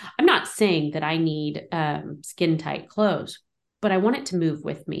body. I'm not saying that I need skin tight clothes, but I want it to move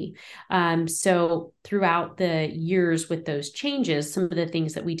with me. So throughout the years with those changes, some of the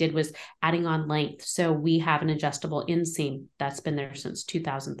things that we did was adding on length. So we have an adjustable inseam that's been there since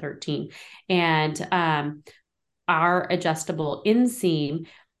 2013. And our adjustable inseam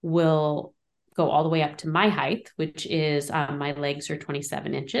will go all the way up to my height, which is my legs are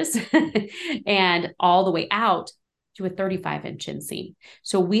 27 inches, and all the way out to a 35-inch inseam.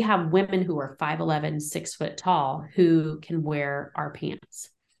 So we have women who are 5'11", 6 foot tall who can wear our pants.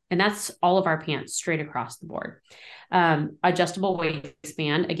 And that's all of our pants straight across the board. Adjustable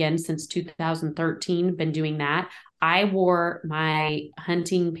waistband, again, since 2013, been doing that. I wore my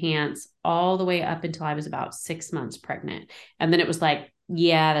hunting pants all the way up until I was about 6 months pregnant. And then it was like,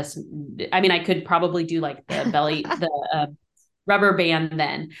 yeah, I could probably do like the belly, the rubber band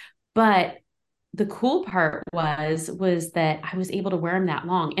then, but the cool part was that I was able to wear them that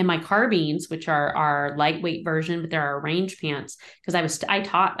long. And my carbines, which are our lightweight version, but they're our range pants, because I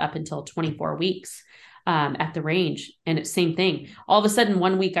taught up until 24 weeks at the range. And it's same thing. All of a sudden,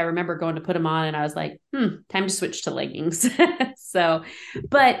 one week I remember going to put them on and I was like, time to switch to leggings.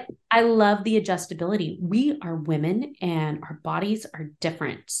 But I love the adjustability. We are women and our bodies are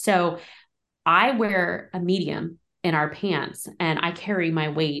different. So I wear a medium in our pants and I carry my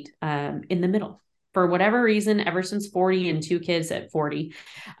weight in the middle. For whatever reason, ever since 40 and 2 kids at 40,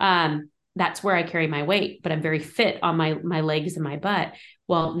 that's where I carry my weight, but I'm very fit on my legs and my butt.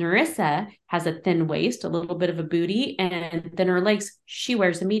 Well, Narissa has a thin waist, a little bit of a booty, and then her legs, she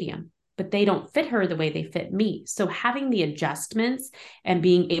wears a medium, but they don't fit her the way they fit me. So having the adjustments and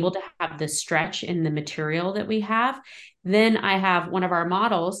being able to have the stretch in the material that we have, then I have one of our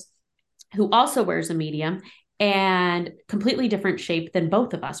models who also wears a medium, and completely different shape than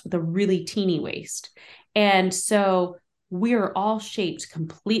both of us with a really teeny waist. And so we're all shaped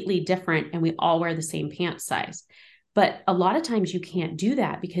completely different and we all wear the same pant size. But a lot of times you can't do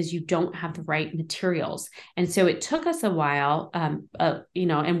that because you don't have the right materials. And so it took us a while,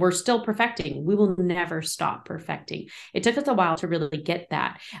 and we're still perfecting. We will never stop perfecting. It took us a while to really get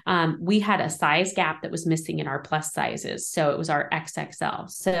that. We had a size gap that was missing in our plus sizes. So it was our XXL.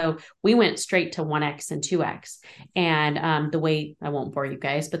 So we went straight to 1X and 2X. And the way, I won't bore you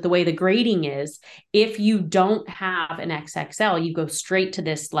guys, but the way the grading is, if you don't have an XXL, you go straight to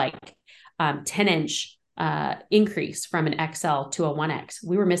this 10-inch increase from an XL to a 1X.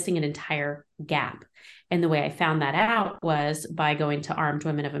 We were missing an entire gap. And the way I found that out was by going to Armed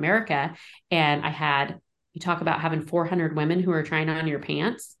Women of America. And you talk about having 400 women who are trying on your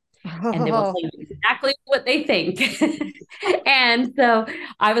pants. And they will tell you exactly what they think. And so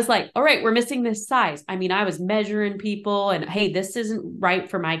I was like, all right, we're missing this size. I mean, I was measuring people and, hey, this isn't right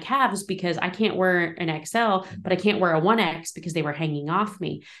for my calves because I can't wear an XL, but I can't wear a 1X because they were hanging off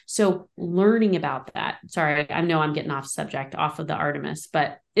me. So learning about that. Sorry, I know I'm getting off subject, off of the Artemis,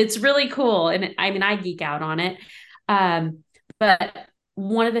 but it's really cool. And I geek out on it. But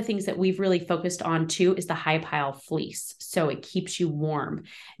one of the things that we've really focused on too is the high pile fleece. So it keeps you warm.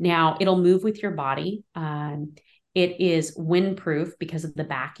 Now it'll move with your body. It is windproof because of the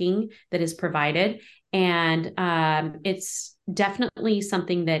backing that is provided. And it's definitely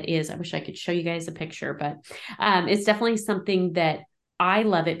something that is, I wish I could show you guys a picture, but it's definitely something that I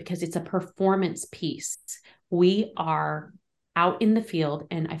love it because it's a performance piece. We are out in the field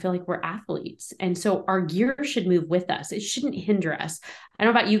and I feel like we're athletes. And so our gear should move with us. It shouldn't hinder us. I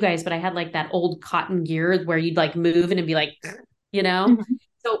don't know about you guys, but I had that old cotton gear where you'd move and it'd be Mm-hmm.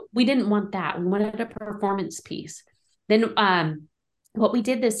 So we didn't want that. We wanted a performance piece. Then what we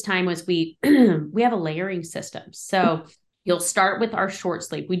did this time was we have a layering system. So you'll start with our short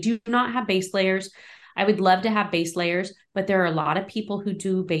sleeve. We do not have base layers. I would love to have base layers, but there are a lot of people who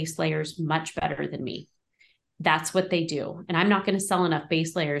do base layers much better than me. That's what they do. And I'm not going to sell enough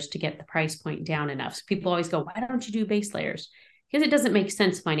base layers to get the price point down enough. So people always go, why don't you do base layers? Because it doesn't make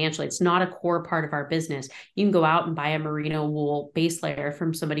sense financially. It's not a core part of our business. You can go out and buy a merino wool base layer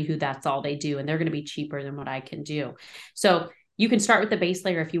from somebody who that's all they do, and they're going to be cheaper than what I can do. So you can start with the base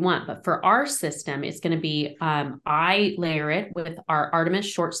layer if you want, but for our system, it's going to be, I layer it with our Artemis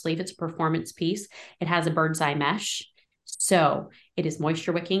short sleeve. It's a performance piece. It has a bird's eye mesh. So it is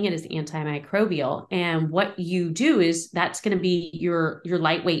moisture wicking, it is antimicrobial. And what you do is that's going to be your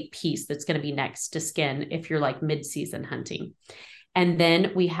lightweight piece that's going to be next to skin if you're mid-season hunting. And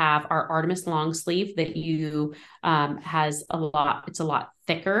then we have our Artemis long sleeve that it's a lot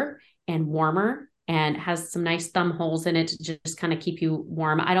thicker and warmer and has some nice thumb holes in it to just kind of keep you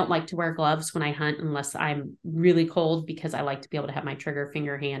warm. I don't like to wear gloves when I hunt unless I'm really cold because I like to be able to have my trigger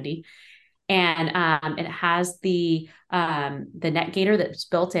finger handy. And it has the net gaiter that's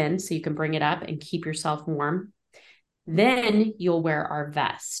built in, so you can bring it up and keep yourself warm. Then you'll wear our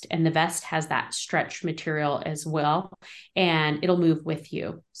vest, and the vest has that stretch material as well, and it'll move with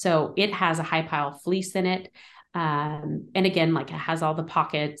you. So it has a high pile fleece in it. And again, it has all the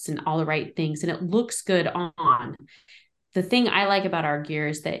pockets and all the right things, and it looks good on. The thing I like about our gear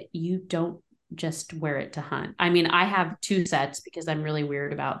is that you don't just wear it to hunt. I mean, I have 2 sets because I'm really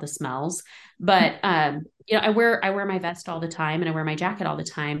weird about the smells, but I wear my vest all the time and I wear my jacket all the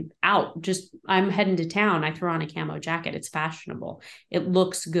time out. Just I'm heading to town, I throw on a camo jacket. It's fashionable. It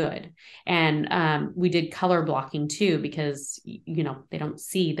looks good. And we did color blocking too because they don't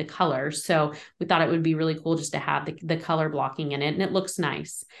see the colors. So we thought it would be really cool just to have the color blocking in it, and it looks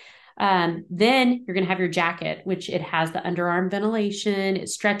nice. Then you're going to have your jacket, which it has the underarm ventilation. It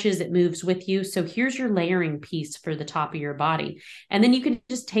stretches, it moves with you. So here's your layering piece for the top of your body. And then you can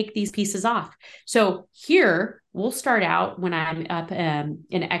just take these pieces off. So here we'll start out when I'm up in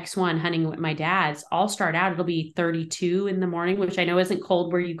X1 hunting with my dad's. I'll start out, it'll be 32 in the morning, which I know isn't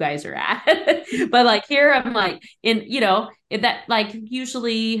cold where you guys are at. But here I'm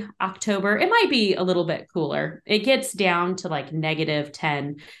usually October, it might be a little bit cooler. It gets down to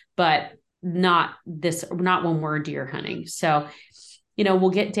 -10, but not when we're deer hunting. So, we'll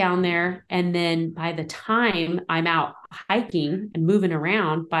get down there. And then by the time I'm out hiking and moving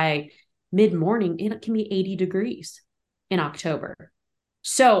around by mid-morning, it can be 80 degrees in October.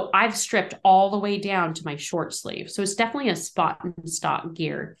 So I've stripped all the way down to my short sleeve. So it's definitely a spot and stock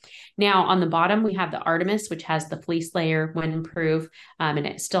gear. Now on the bottom, we have the Artemis, which has the fleece layer, windproof, and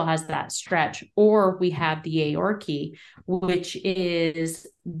it still has that stretch. Or we have the Aorki, which is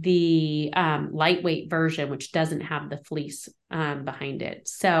the lightweight version, which doesn't have the fleece behind it.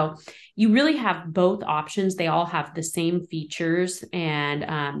 So you really have both options. They all have the same features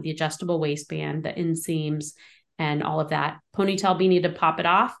and the adjustable waistband, the inseams, and all of that. Ponytail beanie to pop it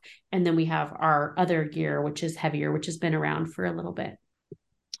off. And then we have our other gear, which is heavier, which has been around for a little bit.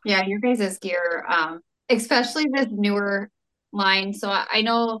 Yeah, your guys' gear, especially this newer line. So I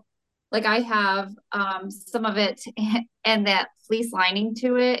know, like I have some of it, and that fleece lining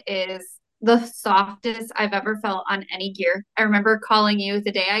to it is the softest I've ever felt on any gear. I remember calling you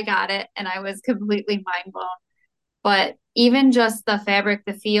the day I got it, and I was completely mind blown. But even just the fabric,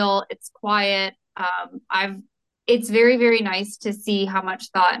 the feel, it's quiet. It's very, very nice to see how much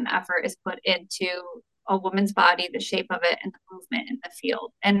thought and effort is put into a woman's body, the shape of it, and the movement in the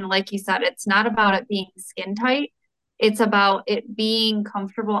field. And like you said, it's not about it being skin tight. It's about it being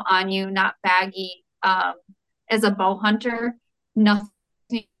comfortable on you, not baggy. As a bow hunter, nothing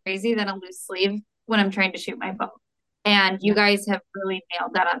crazy than a loose sleeve when I'm trying to shoot my bow. And you guys have really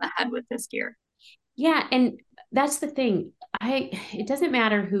nailed that on the head with this gear. Yeah. And that's the thing. It doesn't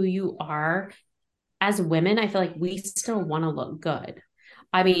matter who you are. As women, I feel like we still want to look good.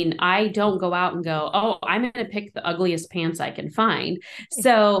 I mean, I don't go out and go, oh, I'm going to pick the ugliest pants I can find.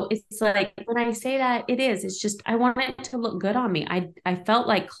 So it's like when I say that, it's just I want it to look good on me. I felt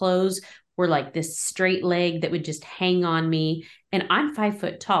like clothes were like this straight leg that would just hang on me. And I'm 5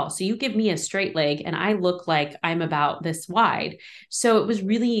 foot tall. So you give me a straight leg and I look like I'm about this wide. So it was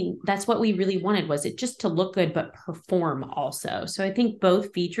really, that's what we really wanted, was it just to look good, but perform also. So I think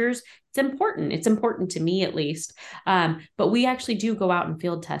both features, it's important. It's important to me at least. But we actually do go out and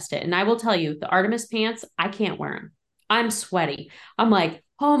field test it. And I will tell you, the Artemis pants, I can't wear them. I'm sweaty. I'm like,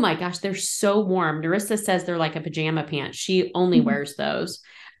 oh my gosh, they're so warm. Narissa says they're like a pajama pant. She only wears those.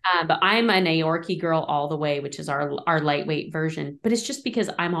 But I'm an Aorki girl all the way, which is our lightweight version. But it's just because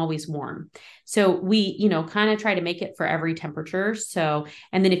I'm always warm. So we, kind of try to make it for every temperature. So,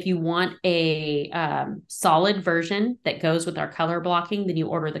 and then if you want a solid version that goes with our color blocking, then you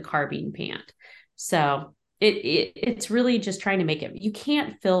order the carbine pant. So it's really just trying to make it. You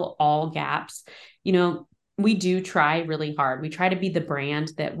can't fill all gaps. We do try really hard. We try to be the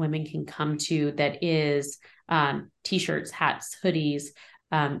brand that women can come to that is t-shirts, hats, hoodies,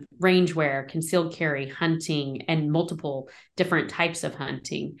 range wear, concealed carry, hunting, and multiple different types of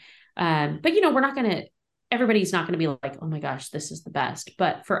hunting. But we're not going to, everybody's not going to be like, oh my gosh, this is the best.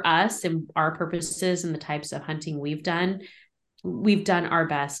 But for us and our purposes and the types of hunting we've done our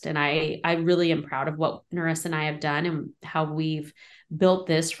best. And I really am proud of what Narissa and I have done and how we've built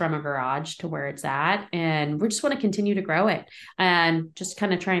this from a garage to where it's at. And we just want to continue to grow it and just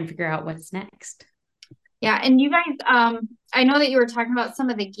kind of try and figure out what's next. Yeah, and you guys, I know that you were talking about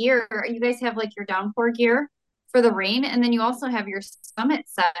some of the gear. You guys have like your downpour gear for the rain, and then you also have your summit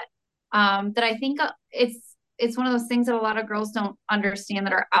set. That I think it's one of those things that a lot of girls don't understand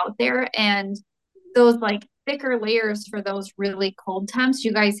that are out there, and those like thicker layers for those really cold temps.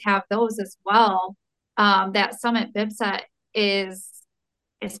 You guys have those as well. That summit bib set is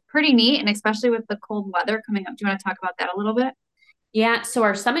pretty neat, and especially with the cold weather coming up. Do you want to talk about that a little bit? Yeah, so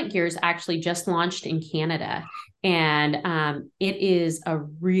our Summit Gears actually just launched in Canada, and it is a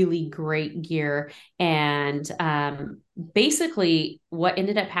really great gear. And basically, what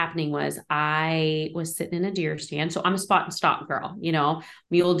ended up happening was I was sitting in a deer stand. So I'm a spot and stalk girl,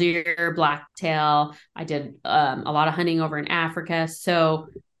 mule deer, blacktail. I did a lot of hunting over in Africa. So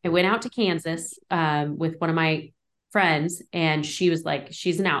I went out to Kansas with one of my friends, and she was like,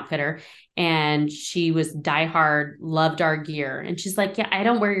 she's an outfitter, and she was diehard, loved our gear. And she's like, yeah, I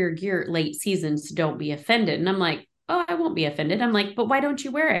don't wear your gear late season, so don't be offended. And I'm like, oh, I won't be offended. I'm like, but why don't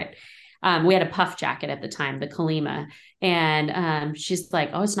you wear it? We had a puff jacket at the time, the Kalima. And she's like,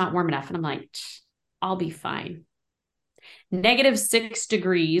 oh, it's not warm enough. And I'm like, I'll be fine. -6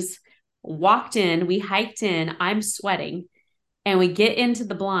 degrees, walked in, we hiked in, I'm sweating. And we get into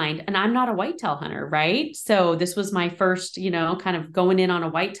the blind, and I'm not a whitetail hunter, right? So this was my first, kind of going in on a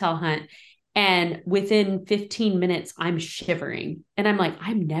whitetail hunt. And within 15 minutes, I'm shivering. And I'm like, I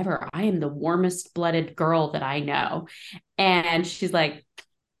am the warmest blooded girl that I know. And she's like,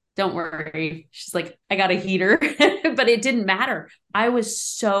 don't worry. She's like, I got a heater, but it didn't matter. I was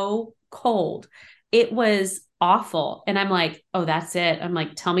so cold. It was awful. And I'm like, oh, that's it. I'm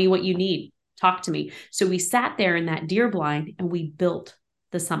like, tell me what you need. Talk to me. So we sat there in that deer blind and we built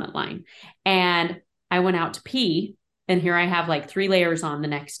the summit line. And I went out to pee And here I have like 3 layers on the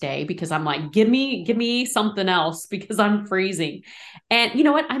next day because I'm like, give me something else because I'm freezing. And you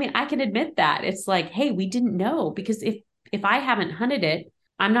know what? I mean, I can admit that. It's like, hey, we didn't know, because if I haven't hunted it,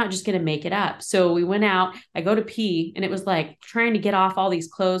 I'm not just going to make it up. So we went out, I go to pee, and it was like trying to get off all these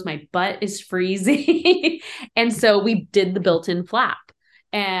clothes. My butt is freezing. And so we did the built-in flap.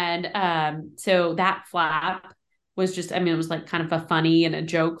 And so that flap was just, I mean, it was like kind of a funny and a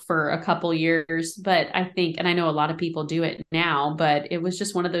joke for a couple years, but I think, and I know a lot of people do it now, but it was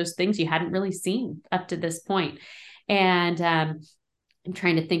just one of those things you hadn't really seen up to this point. And I'm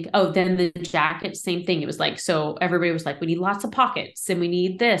trying to think. Oh, then the jacket, same thing. It was like, so everybody was like, we need lots of pockets and we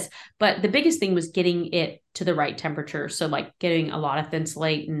need this. But the biggest thing was getting it to the right temperature. So like getting a lot of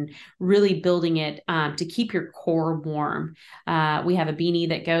thinsulate and really building it to keep your core warm. We have a beanie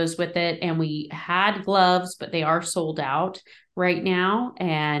that goes with it, and we had gloves, but they are sold out right now.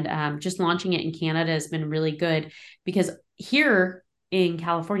 And just launching it in Canada has been really good, because here in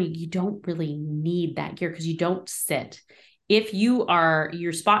California, you don't really need that gear because you don't sit. If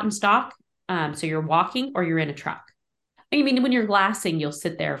you're spot and stock, so you're walking or you're in a truck. I mean, when you're glassing, you'll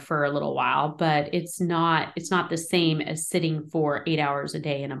sit there for a little while, but it's not the same as sitting for 8 hours a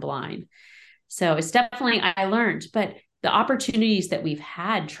day in a blind. So it's definitely, I learned, but the opportunities that we've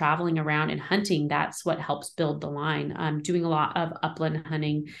had traveling around and hunting, that's what helps build the line. I'm doing a lot of upland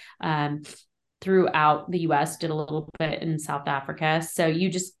hunting throughout the US, did a little bit in South Africa. So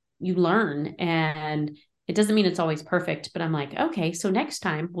you learn, and it doesn't mean it's always perfect, but I'm like, okay, so next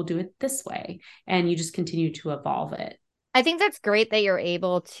time we'll do it this way. And you just continue to evolve it. I think that's great that you're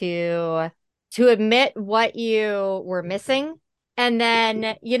able to admit what you were missing. And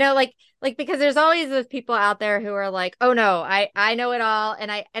then, because there's always those people out there who are like, oh no, I know it all.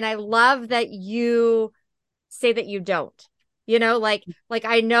 And I love that you say that you don't, like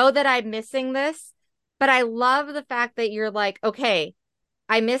I know that I'm missing this, but I love the fact that you're like, okay,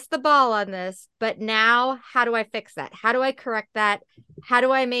 I missed the ball on this, but now how do I fix that? How do I correct that? How do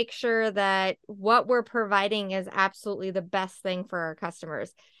I make sure that what we're providing is absolutely the best thing for our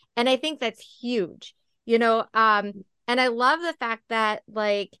customers? And I think that's huge, and I love the fact that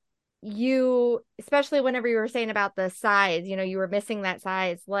like you, especially whenever you were saying about the size, you were missing that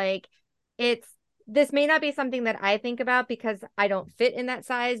size. Like this may not be something that I think about because I don't fit in that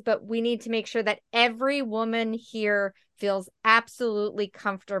size, but we need to make sure that every woman here feels absolutely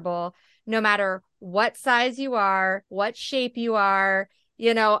comfortable, no matter what size you are, what shape you are.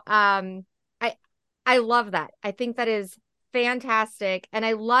 I love that. I think that is fantastic. And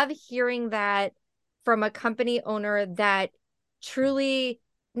I love hearing that from a company owner that truly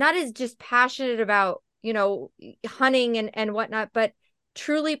not is just passionate about, hunting and whatnot, but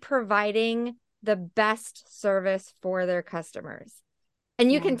truly providing the best service for their customers.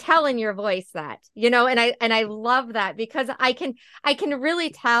 And you can tell in your voice that, and I love that, because I can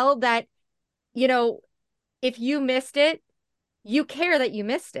really tell that, if you missed it, you care that you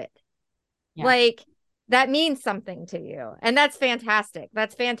missed it. Yeah. Like that means something to you. And that's fantastic.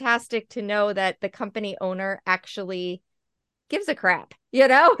 That's fantastic to know that the company owner actually gives a crap,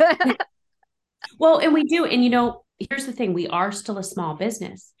 Well, and we do. And, here's the thing, we are still a small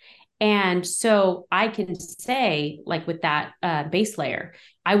business. And so I can say, like with that base layer,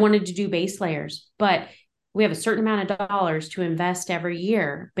 I wanted to do base layers, but we have a certain amount of dollars to invest every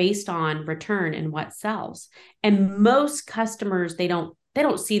year based on return and what sells. And most customers, they don't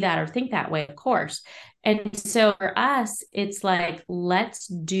see that or think that way, of course. And so for us, it's like, let's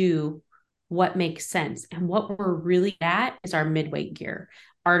do what makes sense. And what we're really at is our midweight gear.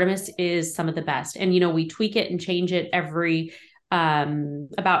 Artemis is some of the best. And, we tweak it and change it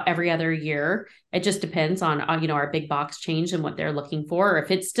about every other year. It just depends on, our big box change and what they're looking for. If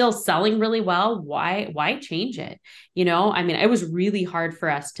it's still selling really well, why change it? I mean, it was really hard for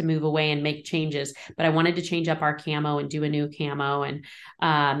us to move away and make changes, but I wanted to change up our camo and do a new camo and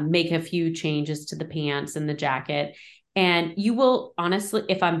make a few changes to the pants and the jacket. And you will honestly,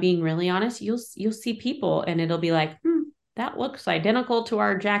 if I'm being really honest, you'll see people and it'll be like, that looks identical to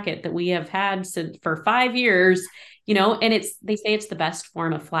our jacket that we have had for 5 years, and they say it's the best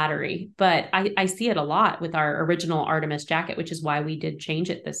form of flattery, but I see it a lot with our original Artemis jacket, which is why we did change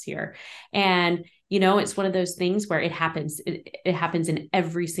it this year. And, it's one of those things where it happens. It happens in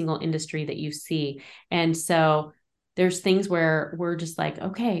every single industry that you see. And so there's things where we're just like,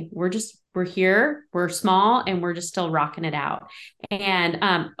 okay, we're here, we're small, and we're just still rocking it out. And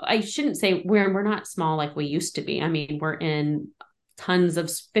I shouldn't say we're not small like we used to be. I mean, we're in tons of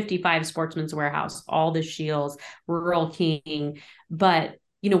 55 Sportsman's Warehouse, all the Shields, Rural King, but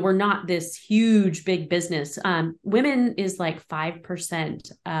we're not this huge, big business. Women is like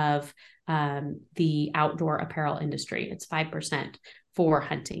 5% of the outdoor apparel industry. It's 5% for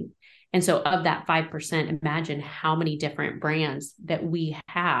hunting. And so of that 5%, imagine how many different brands that we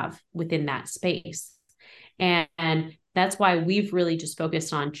have within that space. And that's why we've really just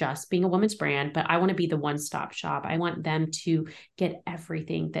focused on just being a woman's brand, but I want to be the one-stop shop. I want them to get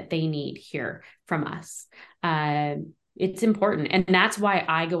everything that they need here from us. It's important. And that's why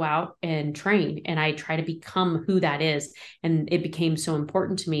I go out and train and I try to become who that is. And it became so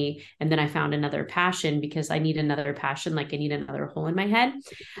important to me. And then I found another passion because I need another passion, like I need another hole in my head.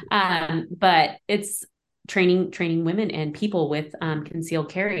 But it's training women and people with concealed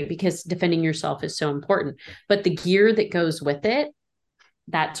carry, because defending yourself is so important. But the gear that goes with it,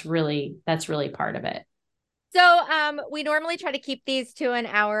 that's really part of it. So we normally try to keep these to an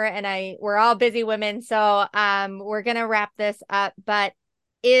hour, and we're all busy women, so we're gonna wrap this up. But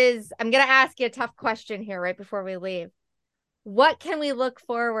I'm gonna ask you a tough question here right before we leave. What can we look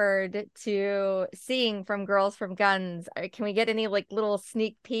forward to seeing from Girls from Guns? Can we get any like little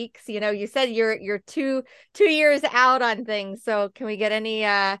sneak peeks? You said you're 2 years out on things, so can we get any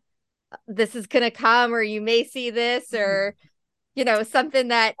this is gonna come, or you may see this, or something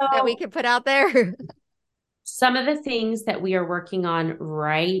that we can put out there? Some of the things that we are working on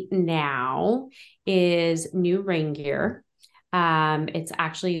right now is new rain gear. It's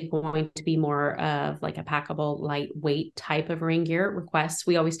actually going to be more of like a packable, lightweight type of rain gear requests.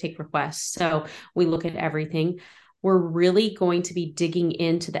 We always take requests, so we look at everything. We're really going to be digging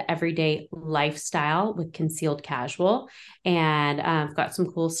into the everyday lifestyle with concealed casual. And I've got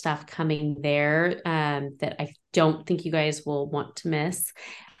some cool stuff coming there that I don't think you guys will want to miss.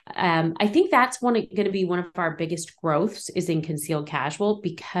 I think that's going to be one of our biggest growths is in concealed casual,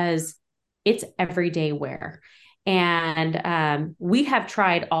 because it's everyday wear. And we have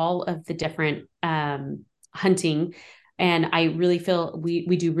tried all of the different hunting, and I really feel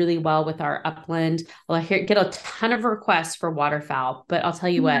we do really well with our upland. Well, I get a ton of requests for waterfowl, but I'll tell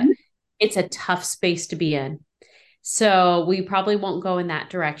you what, it's a tough space to be in. So we probably won't go in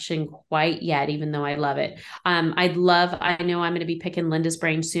that direction quite yet, even though I love it. I know I'm going to be picking Linda's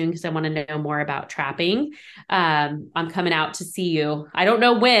brain soon because I want to know more about trapping. I'm coming out to see you. I don't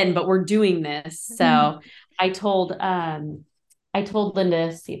know when, but we're doing this. So I told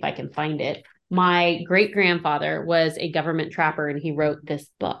Linda, see if I can find it. My great grandfather was a government trapper and he wrote this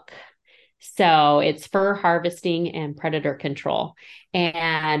book. So it's fur harvesting and predator control.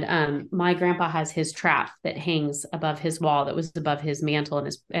 And my grandpa has his trap that hangs above his wall that was above his mantle.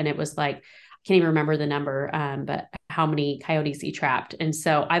 And it was like, I can't even remember the number, but how many coyotes he trapped. And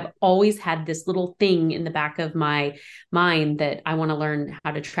so I've always had this little thing in the back of my mind that I want to learn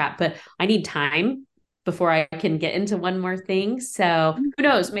how to trap, but I need time before I can get into one more thing. So who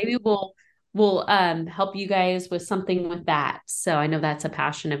knows, maybe we'll help you guys with something with that. So I know that's a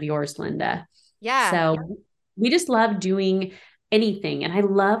passion of yours, Linda. Yeah. So we just love doing anything. And I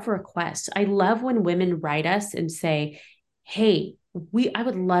love requests. I love when women write us and say, hey, I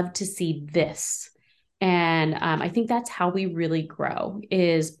would love to see this. And I think that's how we really grow,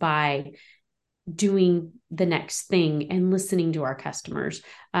 is by doing the next thing and listening to our customers.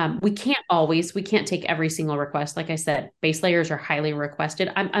 We can't take every single request. Like I said, base layers are highly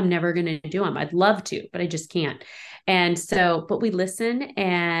requested. I'm never going to do them. I'd love to, but I just can't. And so, but we listen,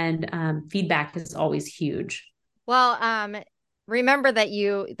 and feedback is always huge. Well, remember that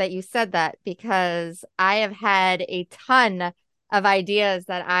you said that, because I have had a ton of ideas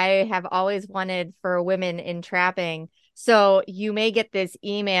that I have always wanted for women in trapping. So you may get this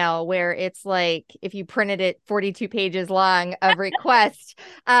email where it's like, if you printed it 42 pages long of requests,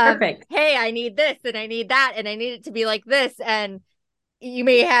 Perfect. Hey, I need this and I need that, and I need it to be like this. And you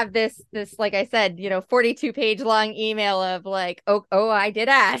may have this, like I said, 42 page long email of like, oh, I did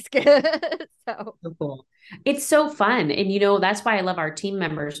ask. So cool. It's so fun. And, that's why I love our team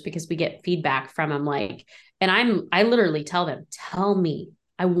members, because we get feedback from them. And I literally tell them, tell me,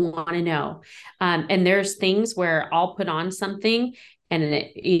 I want to know. And there's things where I'll put on something and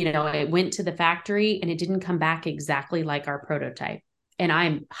it went to the factory and it didn't come back exactly like our prototype. And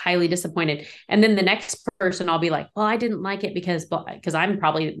I'm highly disappointed. And then the next person, I'll be like, well, I didn't like it because I'm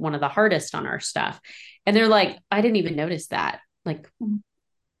probably one of the hardest on our stuff. And they're like, I didn't even notice that. Like,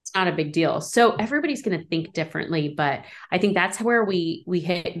 it's not a big deal. So everybody's going to think differently, but I think that's where we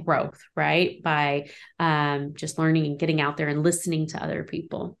hit growth, right? By just learning and getting out there and listening to other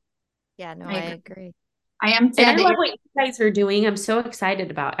people. Yeah, no, I agree. I am sad. And I love what you guys are doing. I'm so excited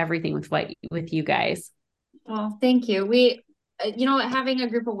about everything with you guys. Well, thank you. having a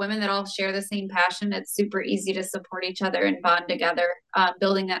group of women that all share the same passion, it's super easy to support each other and bond together,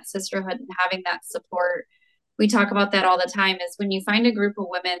 building that sisterhood and having that support. We talk about that all the time, is when you find a group of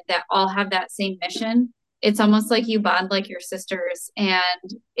women that all have that same mission, it's almost like you bond like your sisters.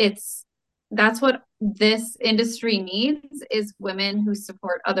 And that's what this industry needs, is women who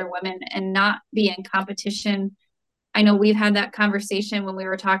support other women and not be in competition. I know we've had that conversation when we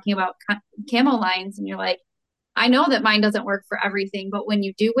were talking about camo lines, and you're like, I know that mine doesn't work for everything, but when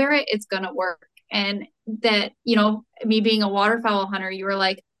you do wear it, it's going to work. And that, me being a waterfowl hunter, you were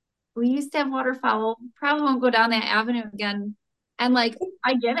like, we used to have waterfowl, probably won't go down that avenue again. And like,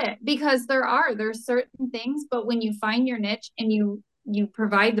 I get it, because there's certain things, but when you find your niche and you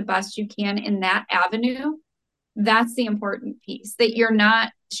provide the best you can in that avenue, that's the important piece, that you're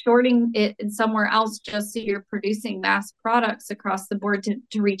not shorting it in somewhere else just so you're producing mass products across the board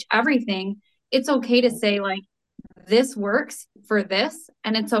to reach everything. It's okay to say, like, this works for this,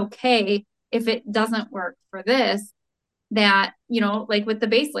 and it's okay if it doesn't work for this. That, like with the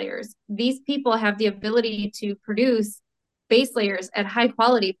base layers, these people have the ability to produce base layers at high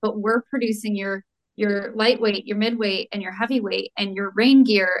quality, but we're producing your lightweight, your midweight, and your heavyweight, and your rain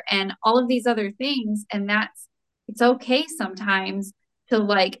gear, and all of these other things. And it's okay sometimes to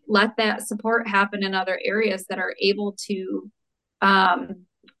like let that support happen in other areas that are able to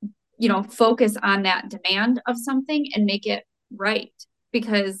focus on that demand of something and make it right,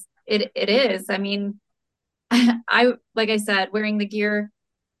 because it is. I mean, like I said, wearing the gear,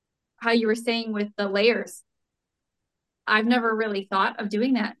 how you were saying with the layers, I've never really thought of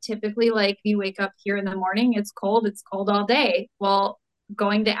doing that. Typically, like, you wake up here in the morning, it's cold all day. Well,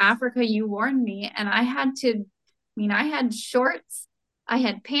 going to Africa, you warned me, and I had shorts, I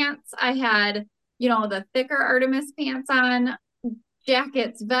had pants, I had, the thicker Artemis pants on,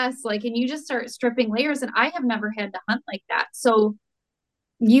 jackets, vests, like, and you just start stripping layers, and I have never had to hunt like that. So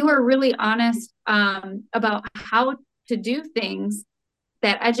you were really honest about how to do things.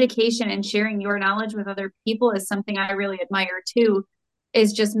 That education and sharing your knowledge with other people is something I really admire too,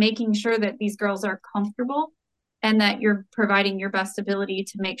 is just making sure that these girls are comfortable and that you're providing your best ability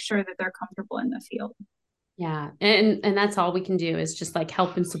to make sure that they're comfortable in the field. Yeah. And that's all we can do, is just like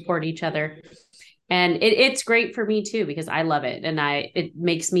help and support each other. And it's great for me too, because I love it. And it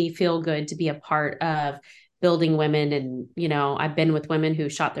makes me feel good to be a part of building women. And, I've been with women who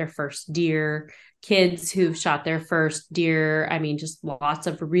shot their first deer, kids who've shot their first deer. I mean, just lots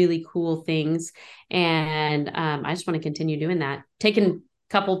of really cool things. And I just want to continue doing that. Taking a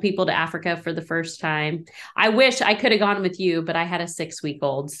couple people to Africa for the first time. I wish I could have gone with you, but I had a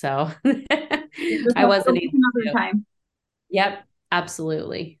 6-week-old, so I wasn't able another time. Yep,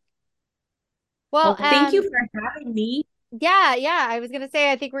 absolutely. Well, thank you for having me. Yeah. I was going to say,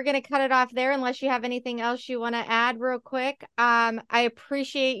 I think we're going to cut it off there unless you have anything else you want to add real quick. I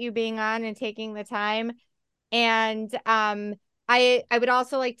appreciate you being on and taking the time. And I would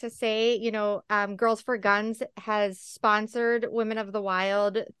also like to say, Girls for Guns has sponsored Women of the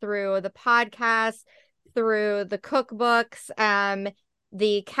Wild through the podcast, through the cookbooks,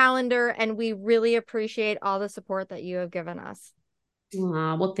 the calendar, and we really appreciate all the support that you have given us.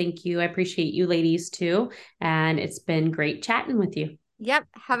 Well, thank you. I appreciate you ladies too. And it's been great chatting with you. Yep.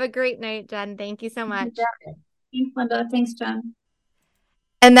 Have a great night, Jen. Thank you so much. Thanks, Linda. Thanks, Jen.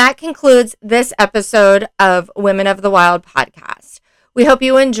 And that concludes this episode of Women of the Wild podcast. We hope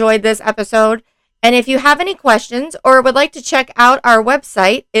you enjoyed this episode. And if you have any questions or would like to check out our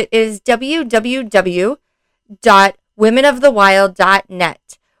website, it is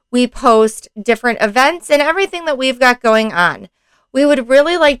www.womenofthewild.net. We post different events and everything that we've got going on. We would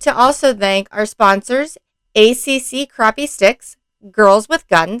really like to also thank our sponsors, ACC Crappie Sticks, Girls with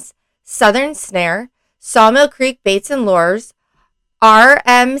Guns, Southern Snare, Sawmill Creek Baits and Lures,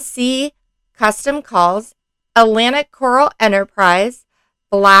 RMC Custom Calls, Atlantic Coral Enterprise,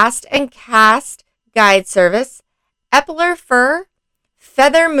 Blast and Cast Guide Service, Epler Fur,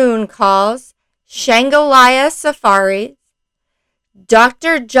 Feather Moon Calls, Shangri-La Safaris,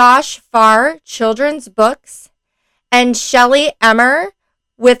 Dr. Josh Farr Children's Books, and Shelly Emmer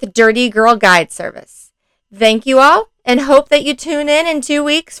with Dirty Girl Guide Service. Thank you all, and hope that you tune in 2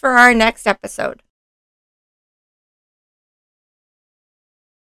 weeks for our next episode.